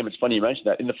that game, it's funny you mentioned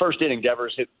that. In the first inning,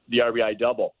 Devers hit the RBI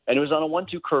double, and it was on a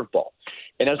 1-2 curveball.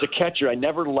 And as a catcher, I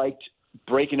never liked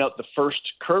breaking out the first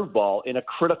curveball in a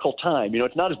critical time.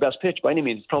 It's not his best pitch by any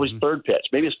means. It's probably his third pitch,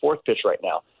 maybe his fourth pitch right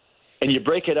now. And you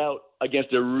break it out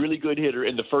against a really good hitter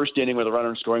in the first inning with a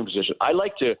runner in scoring position. I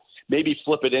like to maybe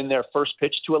flip it in there first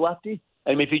pitch to a lefty.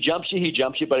 I mean, if he jumps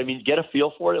you, but get a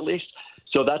feel for it at least.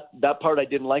 So that part I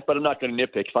didn't like, but I'm not going to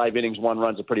nitpick. 5 innings, 1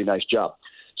 run's a pretty nice job.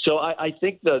 So I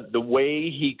think the way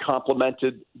he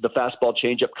complemented the fastball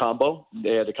changeup combo,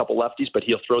 they had a couple lefties, but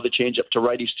he'll throw the changeup to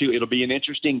righties too. It'll be an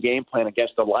interesting game plan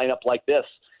against a lineup like this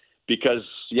because,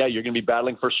 you're going to be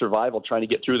battling for survival trying to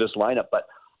get through this lineup. But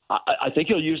I think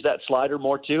he'll use that slider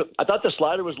more too. I thought the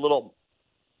slider was a little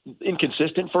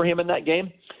inconsistent for him in that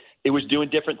game. It was doing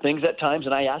different things at times,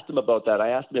 and I asked him about that. I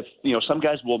asked him if, some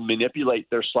guys will manipulate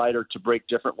their slider to break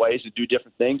different ways and do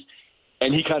different things.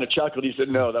 And he kind of chuckled. He said,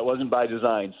 no, that wasn't by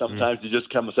design. Sometimes it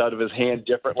just comes out of his hand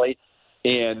differently.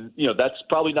 And, that's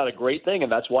probably not a great thing,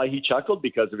 and that's why he chuckled,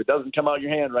 because if it doesn't come out of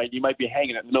your hand right, you might be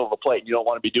hanging it in the middle of the plate. You don't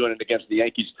want to be doing it against the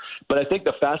Yankees. But I think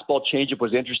the fastball changeup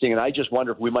was interesting, and I just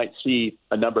wonder if we might see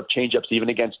a number of changeups even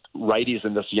against righties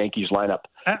in this Yankees lineup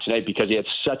tonight because he had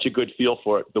such a good feel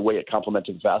for it, the way it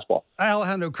complemented the fastball.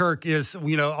 Alejandro Kirk is,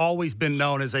 always been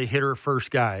known as a hitter-first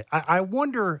guy. I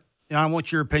wonder – and I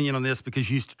want your opinion on this because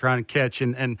you used to try and catch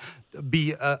and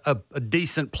be a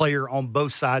decent player on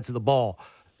both sides of the ball.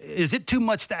 Is it too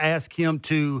much to ask him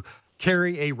to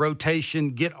carry a rotation,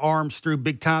 get arms through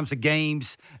big times of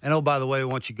games, and, oh, by the way,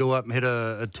 once you go up and hit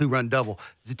a 2-run double?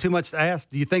 Is it too much to ask?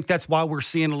 Do you think that's why we're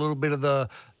seeing a little bit of the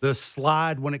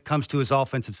slide when it comes to his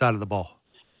offensive side of the ball?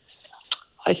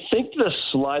 I think the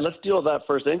slide, let's deal with that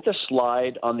first. I think the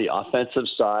slide on the offensive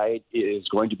side is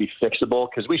going to be fixable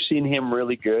because we've seen him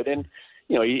really good. And,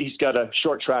 he's got a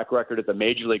short track record at the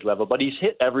major league level, but he's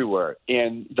hit everywhere.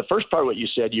 And the first part of what you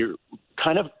said,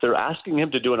 they're asking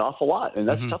him to do an awful lot. And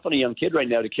that's tough on a young kid right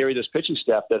now to carry this pitching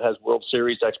staff that has World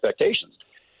Series expectations.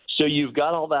 So you've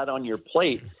got all that on your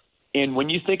plate. And when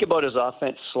you think about his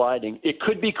offense sliding, it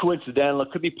could be coincidental.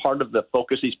 It could be part of the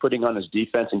focus he's putting on his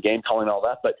defense and game calling and all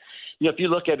that. But, if you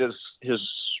look at his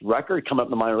record coming up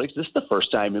in the minor leagues, this is the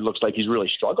first time it looks like he's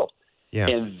really struggled. Yeah.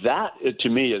 And that, to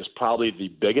me, is probably the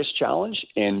biggest challenge.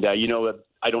 And,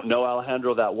 I don't know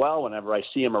Alejandro that well. Whenever I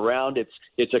see him around,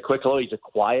 it's a quick hello. He's a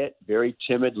quiet, very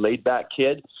timid, laid-back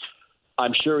kid.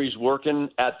 I'm sure he's working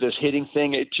at this hitting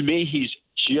thing. To me, he's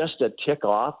just a tick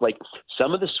off. Like,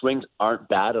 some of the swings aren't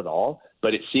bad at all,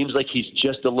 but it seems like he's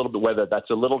just a little bit, whether that's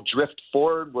a little drift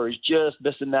forward where he's just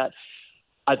missing that.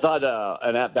 I thought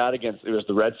an at-bat against, it was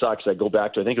the Red Sox I go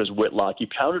back to, I think it was Whitlock. He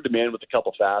pounded him in with a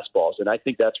couple fastballs, and I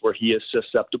think that's where he is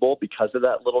susceptible because of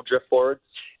that little drift forward.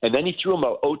 And then he threw him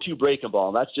a 0-2 breaking ball,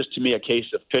 and that's just, to me, a case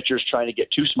of pitchers trying to get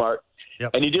too smart.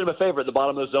 Yep. And he did him a favor at the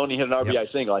bottom of the zone. He hit an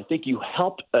RBI single. I think you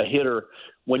help a hitter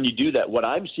when you do that. What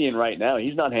I'm seeing right now,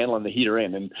 he's not handling the heater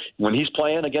in. And when he's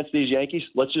playing against these Yankees,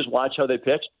 let's just watch how they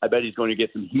pitch. I bet he's going to get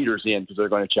some heaters in because they're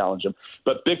going to challenge him.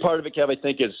 But big part of it, Kev, I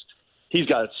think, is he's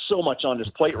got so much on his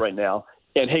plate right now.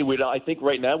 And, hey, I think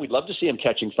right now we'd love to see him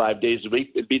catching 5 days a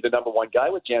week and be the number one guy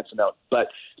with Jansen out. But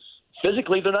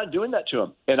physically, they're not doing that to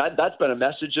him. And that's been a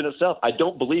message in itself. I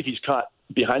don't believe he's caught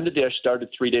behind the dish, started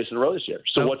 3 days in a row this year.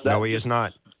 So what's that? No, he is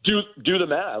not. Do the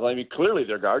math. I mean, clearly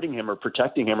they're guarding him or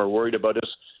protecting him or worried about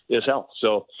his health.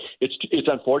 So it's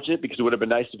unfortunate because it would have been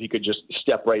nice if he could just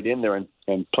step right in there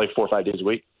and play 4 or 5 days a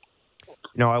week.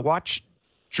 I watched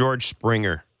George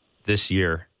Springer this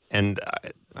year, and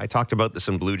I talked about this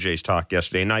in Blue Jays Talk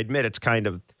yesterday, and I admit it's kind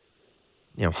of,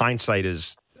 hindsight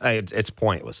is it's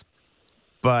pointless.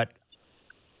 But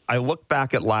I look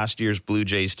back at last year's Blue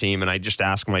Jays team, and I just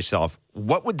ask myself,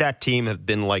 what would that team have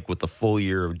been like with the full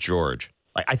year of George?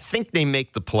 I think they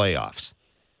make the playoffs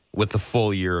with the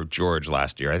full year of George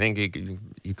last year. I think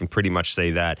you can pretty much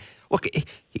say that. Look,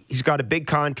 he's got a big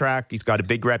contract. He's got a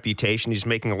big reputation. He's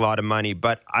making a lot of money.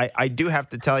 But I do have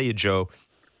to tell you, Joe,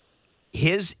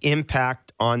 his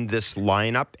impact on this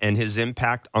lineup and his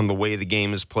impact on the way the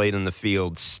game is played in the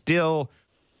field still,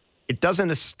 it doesn't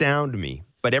astound me.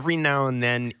 But every now and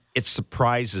then it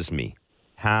surprises me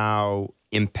how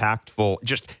impactful,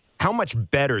 just how much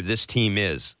better this team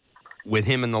is with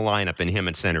him in the lineup and him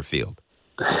at center field.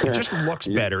 It just looks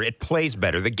better. It plays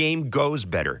better. The game goes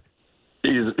better.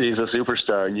 He's a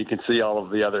superstar, and you can see all of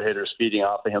the other hitters feeding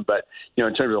off of him. But, in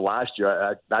terms of last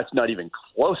year, that's not even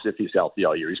close if he's healthy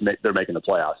all year. They're making the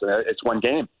playoffs. And it's one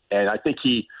game. And I think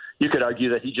you could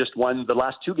argue that he just won the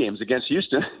last two games against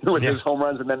Houston with his home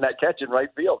runs and then that catch in right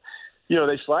field.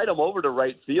 They slide him over to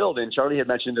right field, and Charlie had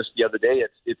mentioned this the other day.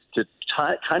 It's to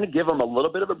kind of give him a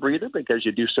little bit of a breather because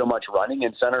you do so much running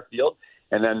in center field.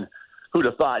 And then who'd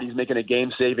have thought he's making a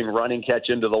game-saving running catch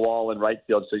into the wall in right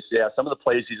field. So, yeah, some of the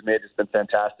plays he's made has been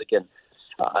fantastic. And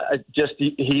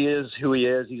he is who he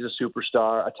is. He's a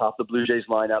superstar atop the Blue Jays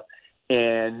lineup.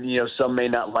 And, some may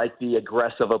not like the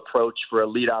aggressive approach for a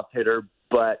leadoff hitter,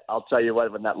 but I'll tell you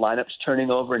what, when that lineup's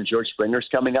turning over and George Springer's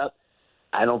coming up,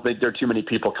 I don't think there are too many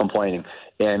people complaining.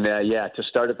 And, to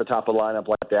start at the top of the lineup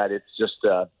like that, it's just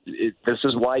this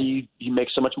is why you make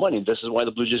so much money. This is why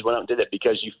the Blue Jays went out and did it,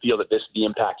 because you feel that this is the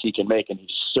impact he can make, and he's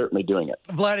certainly doing it.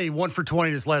 Vladdy, 1 for 20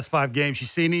 in his last 5 games. You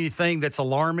seen anything that's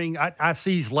alarming? I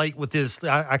see he's late with his,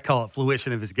 I call it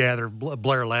fruition of his gather.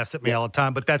 Blair laughs at me all the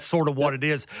time, but that's sort of what it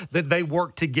is, that they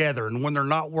work together. And when they're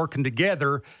not working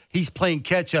together, he's playing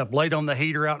catch-up, late on the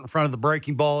heater out in front of the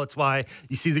breaking ball. That's why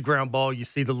you see the ground ball, you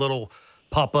see the little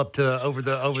pop up to over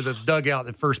the dugout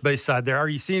at first base side there. Are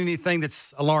you seeing anything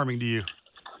that's alarming to you?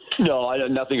 No,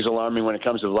 nothing's alarming when it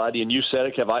comes to Vladdy. And you said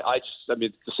it, Kev. I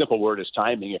mean, the simple word is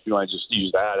timing. If you want to just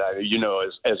use that,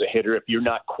 as a hitter, if you're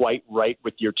not quite right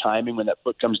with your timing when that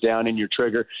foot comes down in your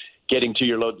trigger, getting to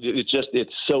your load,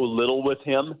 it's so little with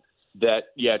him that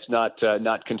it's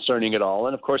not concerning at all.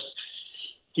 And of course,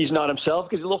 he's not himself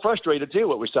because he's a little frustrated too,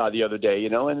 what we saw the other day,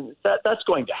 and that's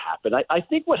going to happen. I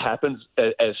think what happens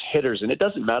as hitters, and it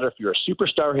doesn't matter if you're a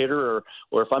superstar hitter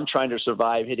or if I'm trying to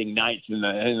survive hitting ninth in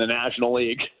the National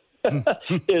League,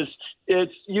 is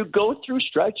you go through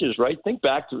stretches, right? Think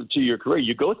back to your career.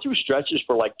 You go through stretches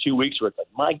for like 2 weeks where it's like,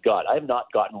 my God, I have not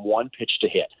gotten one pitch to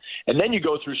hit. And then you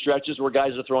go through stretches where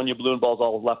guys are throwing you balloon balls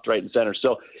all left, right, and center.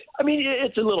 So, I mean,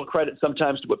 it's a little credit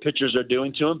sometimes to what pitchers are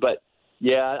doing to him, but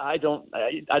yeah, I don't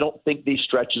think these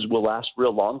stretches will last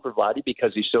real long for Vladdy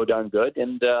because he's so darn good,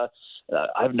 and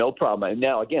I have no problem. And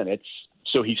now, again,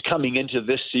 he's coming into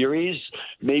this series,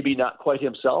 maybe not quite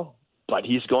himself, but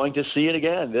he's going to see it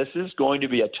again. This is going to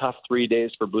be a tough 3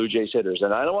 days for Blue Jays hitters,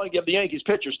 and I don't want to give the Yankees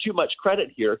pitchers too much credit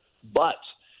here, but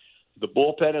the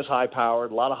bullpen is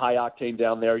high-powered, a lot of high-octane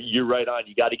down there. You're right on.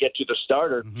 You got to get to the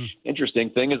starter. Mm-hmm. Interesting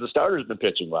thing is the starter's been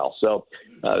pitching well. So,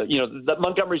 that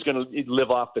Montgomery's going to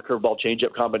live off the curveball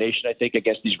changeup combination, I think,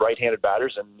 against these right-handed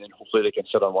batters, and hopefully they can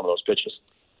sit on one of those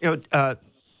pitches.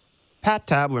 Pat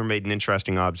Tabler made an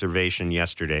interesting observation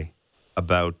yesterday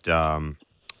about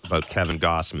Kevin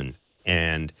Gausman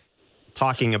and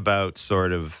talking about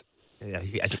sort of,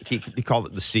 I think he called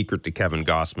it the secret to Kevin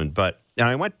Gausman, and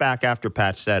I went back after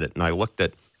Pat said it, and I looked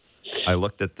at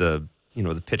the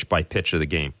the pitch by pitch of the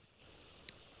game,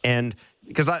 and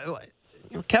because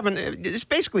Kevin is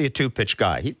basically a 2-pitch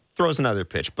guy. He throws another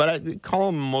pitch, but I call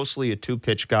him mostly a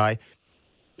 2-pitch guy.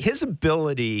 His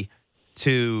ability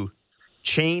to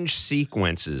change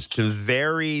sequences, to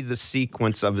vary the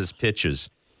sequence of his pitches.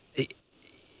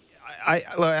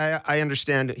 I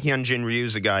understand Hyunjin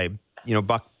Ryu's a guy.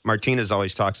 Buck Martinez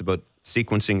always talks about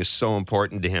sequencing is so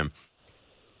important to him.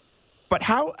 But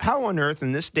how on earth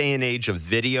in this day and age of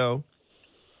video,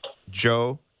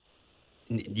 Joe,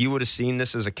 you would have seen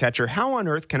this as a catcher, how on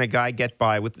earth can a guy get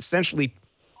by with essentially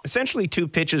 2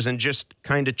 pitches and just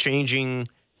kind of changing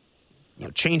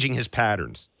his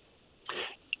patterns?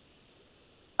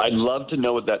 I'd love to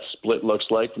know what that split looks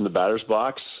like from the batter's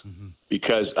box,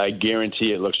 because I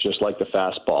guarantee it looks just like the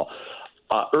fastball.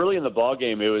 Early in the ball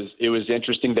game, it was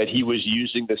interesting that he was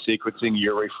using the sequencing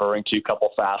you're referring to, a couple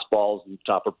fastballs in the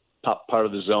top part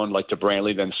of the zone, like to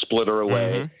Brantley, then splitter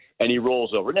away, and he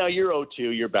rolls over. Now, you're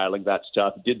 0-2, you're battling that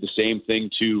stuff. Did the same thing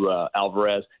to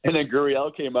Alvarez, and then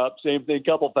Gurriel came up, same thing,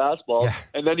 couple fastballs,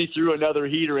 and then he threw another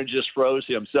heater and just froze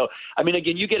him. So, I mean,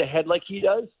 again, you get ahead like he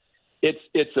does.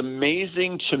 It's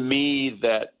amazing to me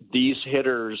that these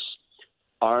hitters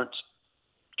aren't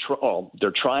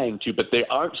they're trying to, but they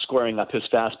aren't squaring up his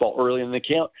fastball early in the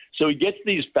count. So he gets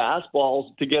these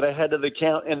fastballs to get ahead of the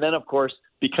count. And then, of course,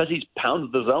 because he's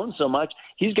pounded the zone so much,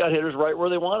 he's got hitters right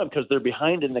where they want him because they're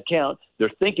behind in the count.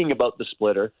 They're thinking about the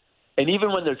splitter. And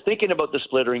even when they're thinking about the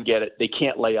splitter and get it, they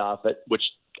can't lay off it, which,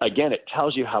 again, it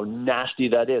tells you how nasty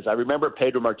that is. I remember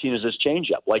Pedro Martinez's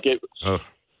changeup.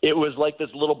 It was like this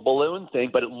little balloon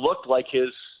thing, but it looked like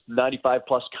 95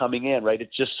 plus coming in, right?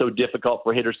 It's just so difficult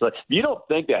for hitters. You don't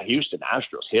think that Houston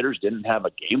Astros hitters didn't have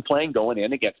a game plan going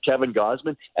in against Kevin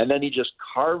Gausman, and then he just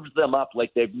carves them up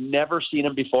like they've never seen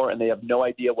him before, and they have no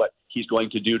idea what he's going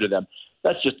to do to them.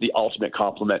 That's just the ultimate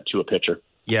compliment to a pitcher.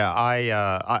 Yeah,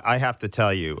 I have to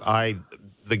tell you,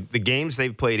 the games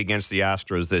they've played against the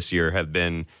Astros this year have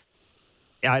been,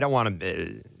 I don't want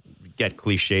to get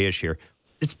cliche-ish here,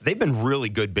 they've been really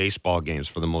good baseball games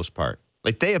for the most part.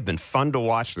 Like, they have been fun to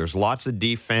watch. There's lots of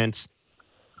defense.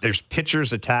 There's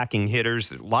pitchers attacking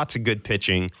hitters. Lots of good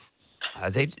pitching.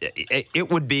 It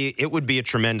would be a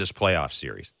tremendous playoff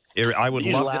series. I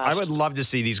would love to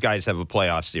see these guys have a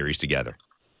playoff series together.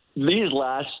 These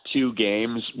last two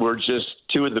games were just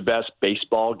two of the best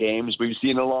baseball games we've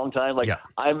seen in a long time. Like, yeah.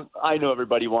 I know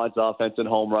everybody wants offense and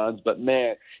home runs, but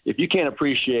man, if you can't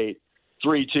appreciate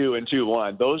 3-2 and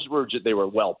 2-1, they were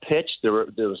well pitched. There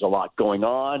was a lot going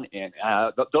on, and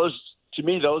those, to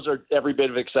me, those are every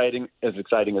bit of exciting as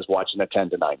watching a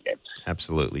 10-9 game.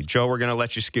 Absolutely, Joe. We're going to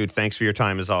let you scoot. Thanks for your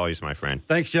time as always, my friend.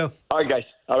 Thanks, Joe. All right, guys.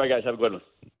 Have a good one.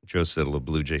 Joe Siddall of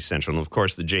Blue Jay Central. And, of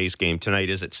course, the Jays game tonight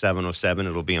is at 7:07.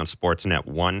 It'll be on Sportsnet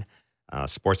 1.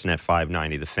 Sportsnet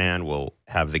 590. The Fan will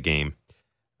have the game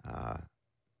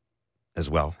as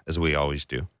well, as we always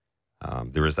do.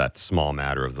 There is that small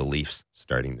matter of the Leafs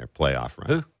starting their playoff run.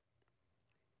 Who?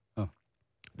 Oh.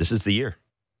 This is the year.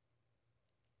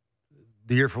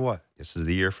 The year for what? This is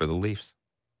the year for the Leafs.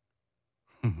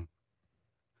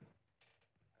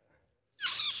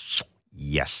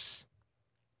 Yes.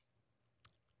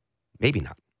 Maybe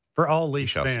not. For all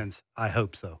Leafs fans, I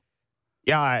hope so.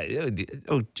 Yeah.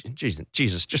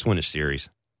 Jesus, just win a series.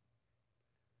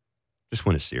 Just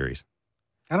win a series.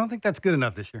 I don't think that's good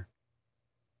enough this year.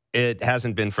 It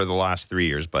hasn't been for the last 3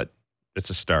 years, but it's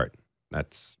a start.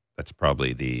 That's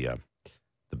probably the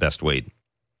best way.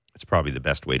 It's probably the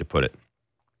best way to put it.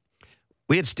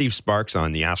 We had Steve Sparks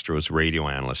on, the Astros radio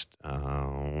analyst.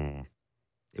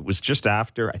 It was just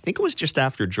after, I think it was just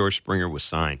after George Springer was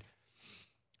signed.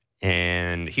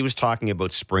 And he was talking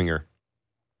about Springer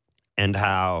and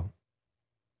how,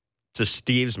 to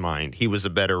Steve's mind, he was a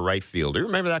better right fielder.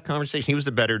 Remember that conversation? He was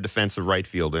a better defensive right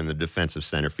fielder than the defensive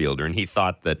center fielder. And he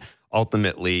thought that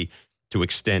ultimately, to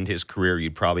extend his career,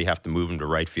 you'd probably have to move him to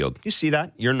right field. You see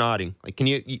that? You're nodding. Like,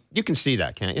 you can see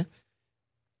that, can't you?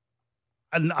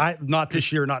 And not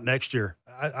this year, not next year.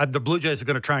 The Blue Jays are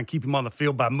going to try and keep him on the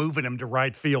field by moving him to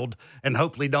right field and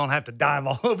hopefully don't have to dive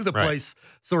all over the place,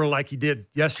 sort of like he did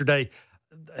yesterday.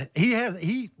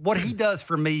 What he does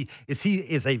for me is he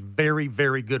is a very,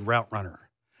 very good route runner.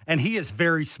 And he is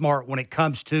very smart when it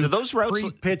comes to those routes,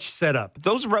 pre-pitch setup.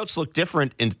 Those routes look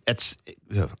different. Let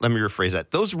me rephrase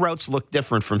that. Those routes look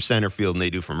different from center field than they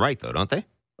do from right, though, don't they?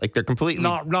 Like, they're completely...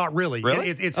 Not really. Really?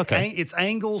 It's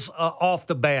angles off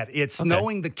the bat. It's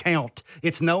knowing the count.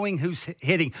 It's knowing who's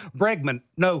hitting. Bregman,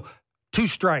 no, 2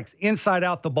 strikes, inside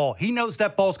out the ball. He knows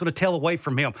that ball's going to tail away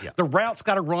from him. Yeah. The route's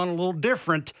got to run a little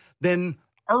different than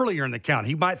earlier in the count.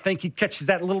 He might think he catches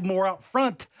that a little more out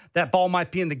front. That ball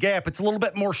might be in the gap. It's a little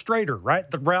bit more straighter, right?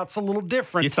 The route's a little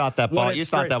different. You thought that ball? You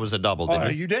thought that was a double,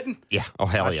 didn't you? You didn't? Yeah. Oh,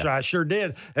 hell yeah. I sure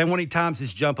did. And when he times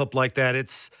his jump up like that,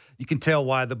 you can tell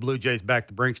why the Blue Jays backed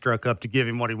the Brinks truck up to give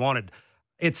him what he wanted.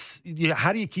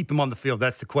 How do you keep him on the field?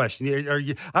 That's the question.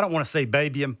 I don't want to say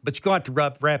baby him, but you're going to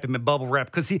have to wrap him in bubble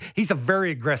wrap because he's a very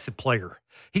aggressive player.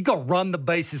 He's going to run the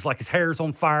bases like his hair's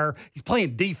on fire. He's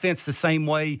playing defense the same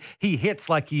way. He hits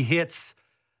like he hits.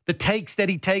 The takes that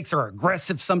he takes are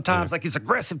aggressive sometimes, like his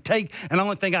aggressive take. And the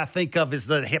only thing I think of is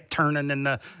the hip turning and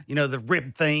the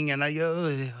rib thing. And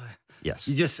yes,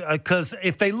 you just because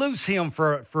if they lose him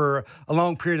for a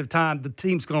long period of time, the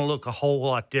team's going to look a whole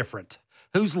lot different.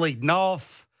 Who's leading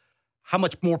off? How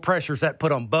much more pressure is that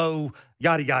put on Bo?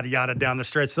 Yada, yada, yada down the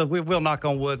stretch. So we'll knock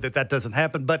on wood that doesn't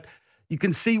happen. But you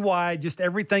can see why just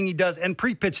everything he does and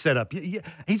pre-pitch setup.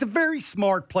 He's a very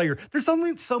smart player. There's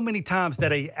only so many times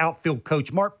that a outfield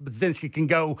coach, Mark Budzinski, can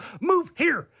go, move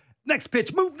here, next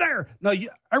pitch, move there. No,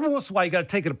 every once in a while you got to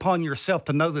take it upon yourself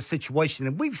to know the situation.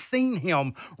 And we've seen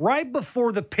him right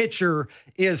before the pitcher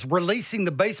is releasing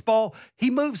the baseball, he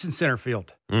moves in center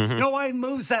field. Mm-hmm. You know why he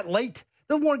moves that late?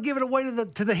 They don't want to give it away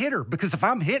to the hitter because if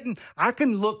I'm hitting, I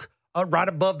can look right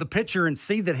above the pitcher and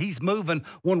see that he's moving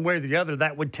one way or the other.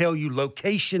 That would tell you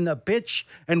location of pitch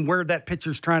and where that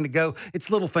pitcher's trying to go. It's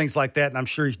little things like that, and I'm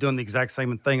sure he's doing the exact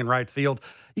same thing in right field.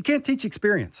 You can't teach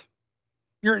experience.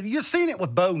 You're seeing it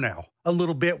with Bo now a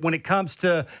little bit when it comes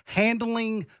to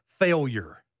handling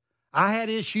failure. I had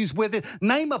issues with it.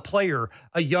 Name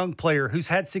a young player who's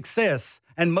had success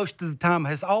and most of the time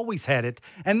has always had it,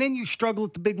 and then you struggle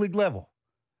at the big league level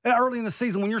early in the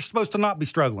season when you're supposed to not be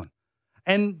struggling.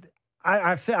 And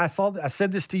I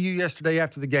said this to you yesterday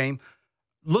after the game.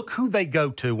 Look who they go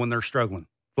to when they're struggling.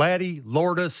 Vladdy,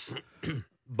 Lourdes,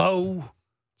 Bo.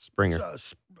 Springer.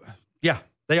 Yeah.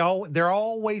 They're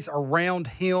always around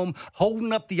him,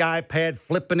 holding up the iPad,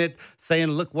 flipping it, saying,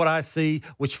 "Look what I see,"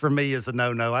 which for me is a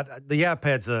no-no. The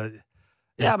iPad's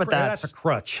that's a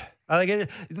crutch. I think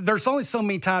there's only so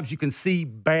many times you can see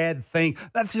bad things.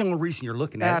 That's the only reason you're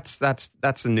looking at it.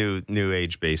 That's a new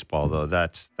age baseball, though.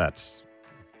 That's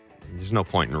there's no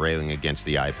point in railing against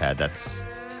the iPad.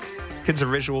 Kids are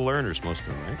visual learners, most of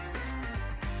them,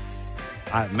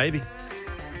 right? Maybe.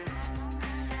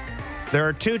 There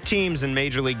are 2 teams in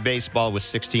Major League Baseball with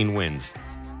 16 wins.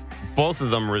 Both of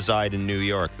them reside in New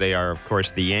York. They are, of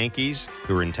course, the Yankees,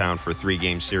 who are in town for a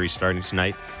 3-game series starting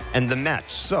tonight, and the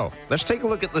Mets. So let's take a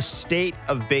look at the state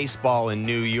of baseball in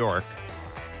New York,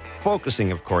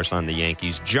 focusing, of course, on the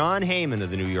Yankees. John Heyman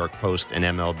of the New York Post and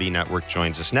MLB Network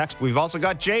joins us next. We've also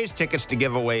got Jays tickets to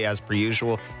give away as per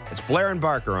usual. It's Blair and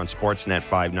Barker on Sportsnet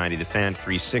 590, The Fan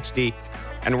 360,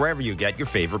 and wherever you get your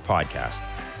favorite podcast.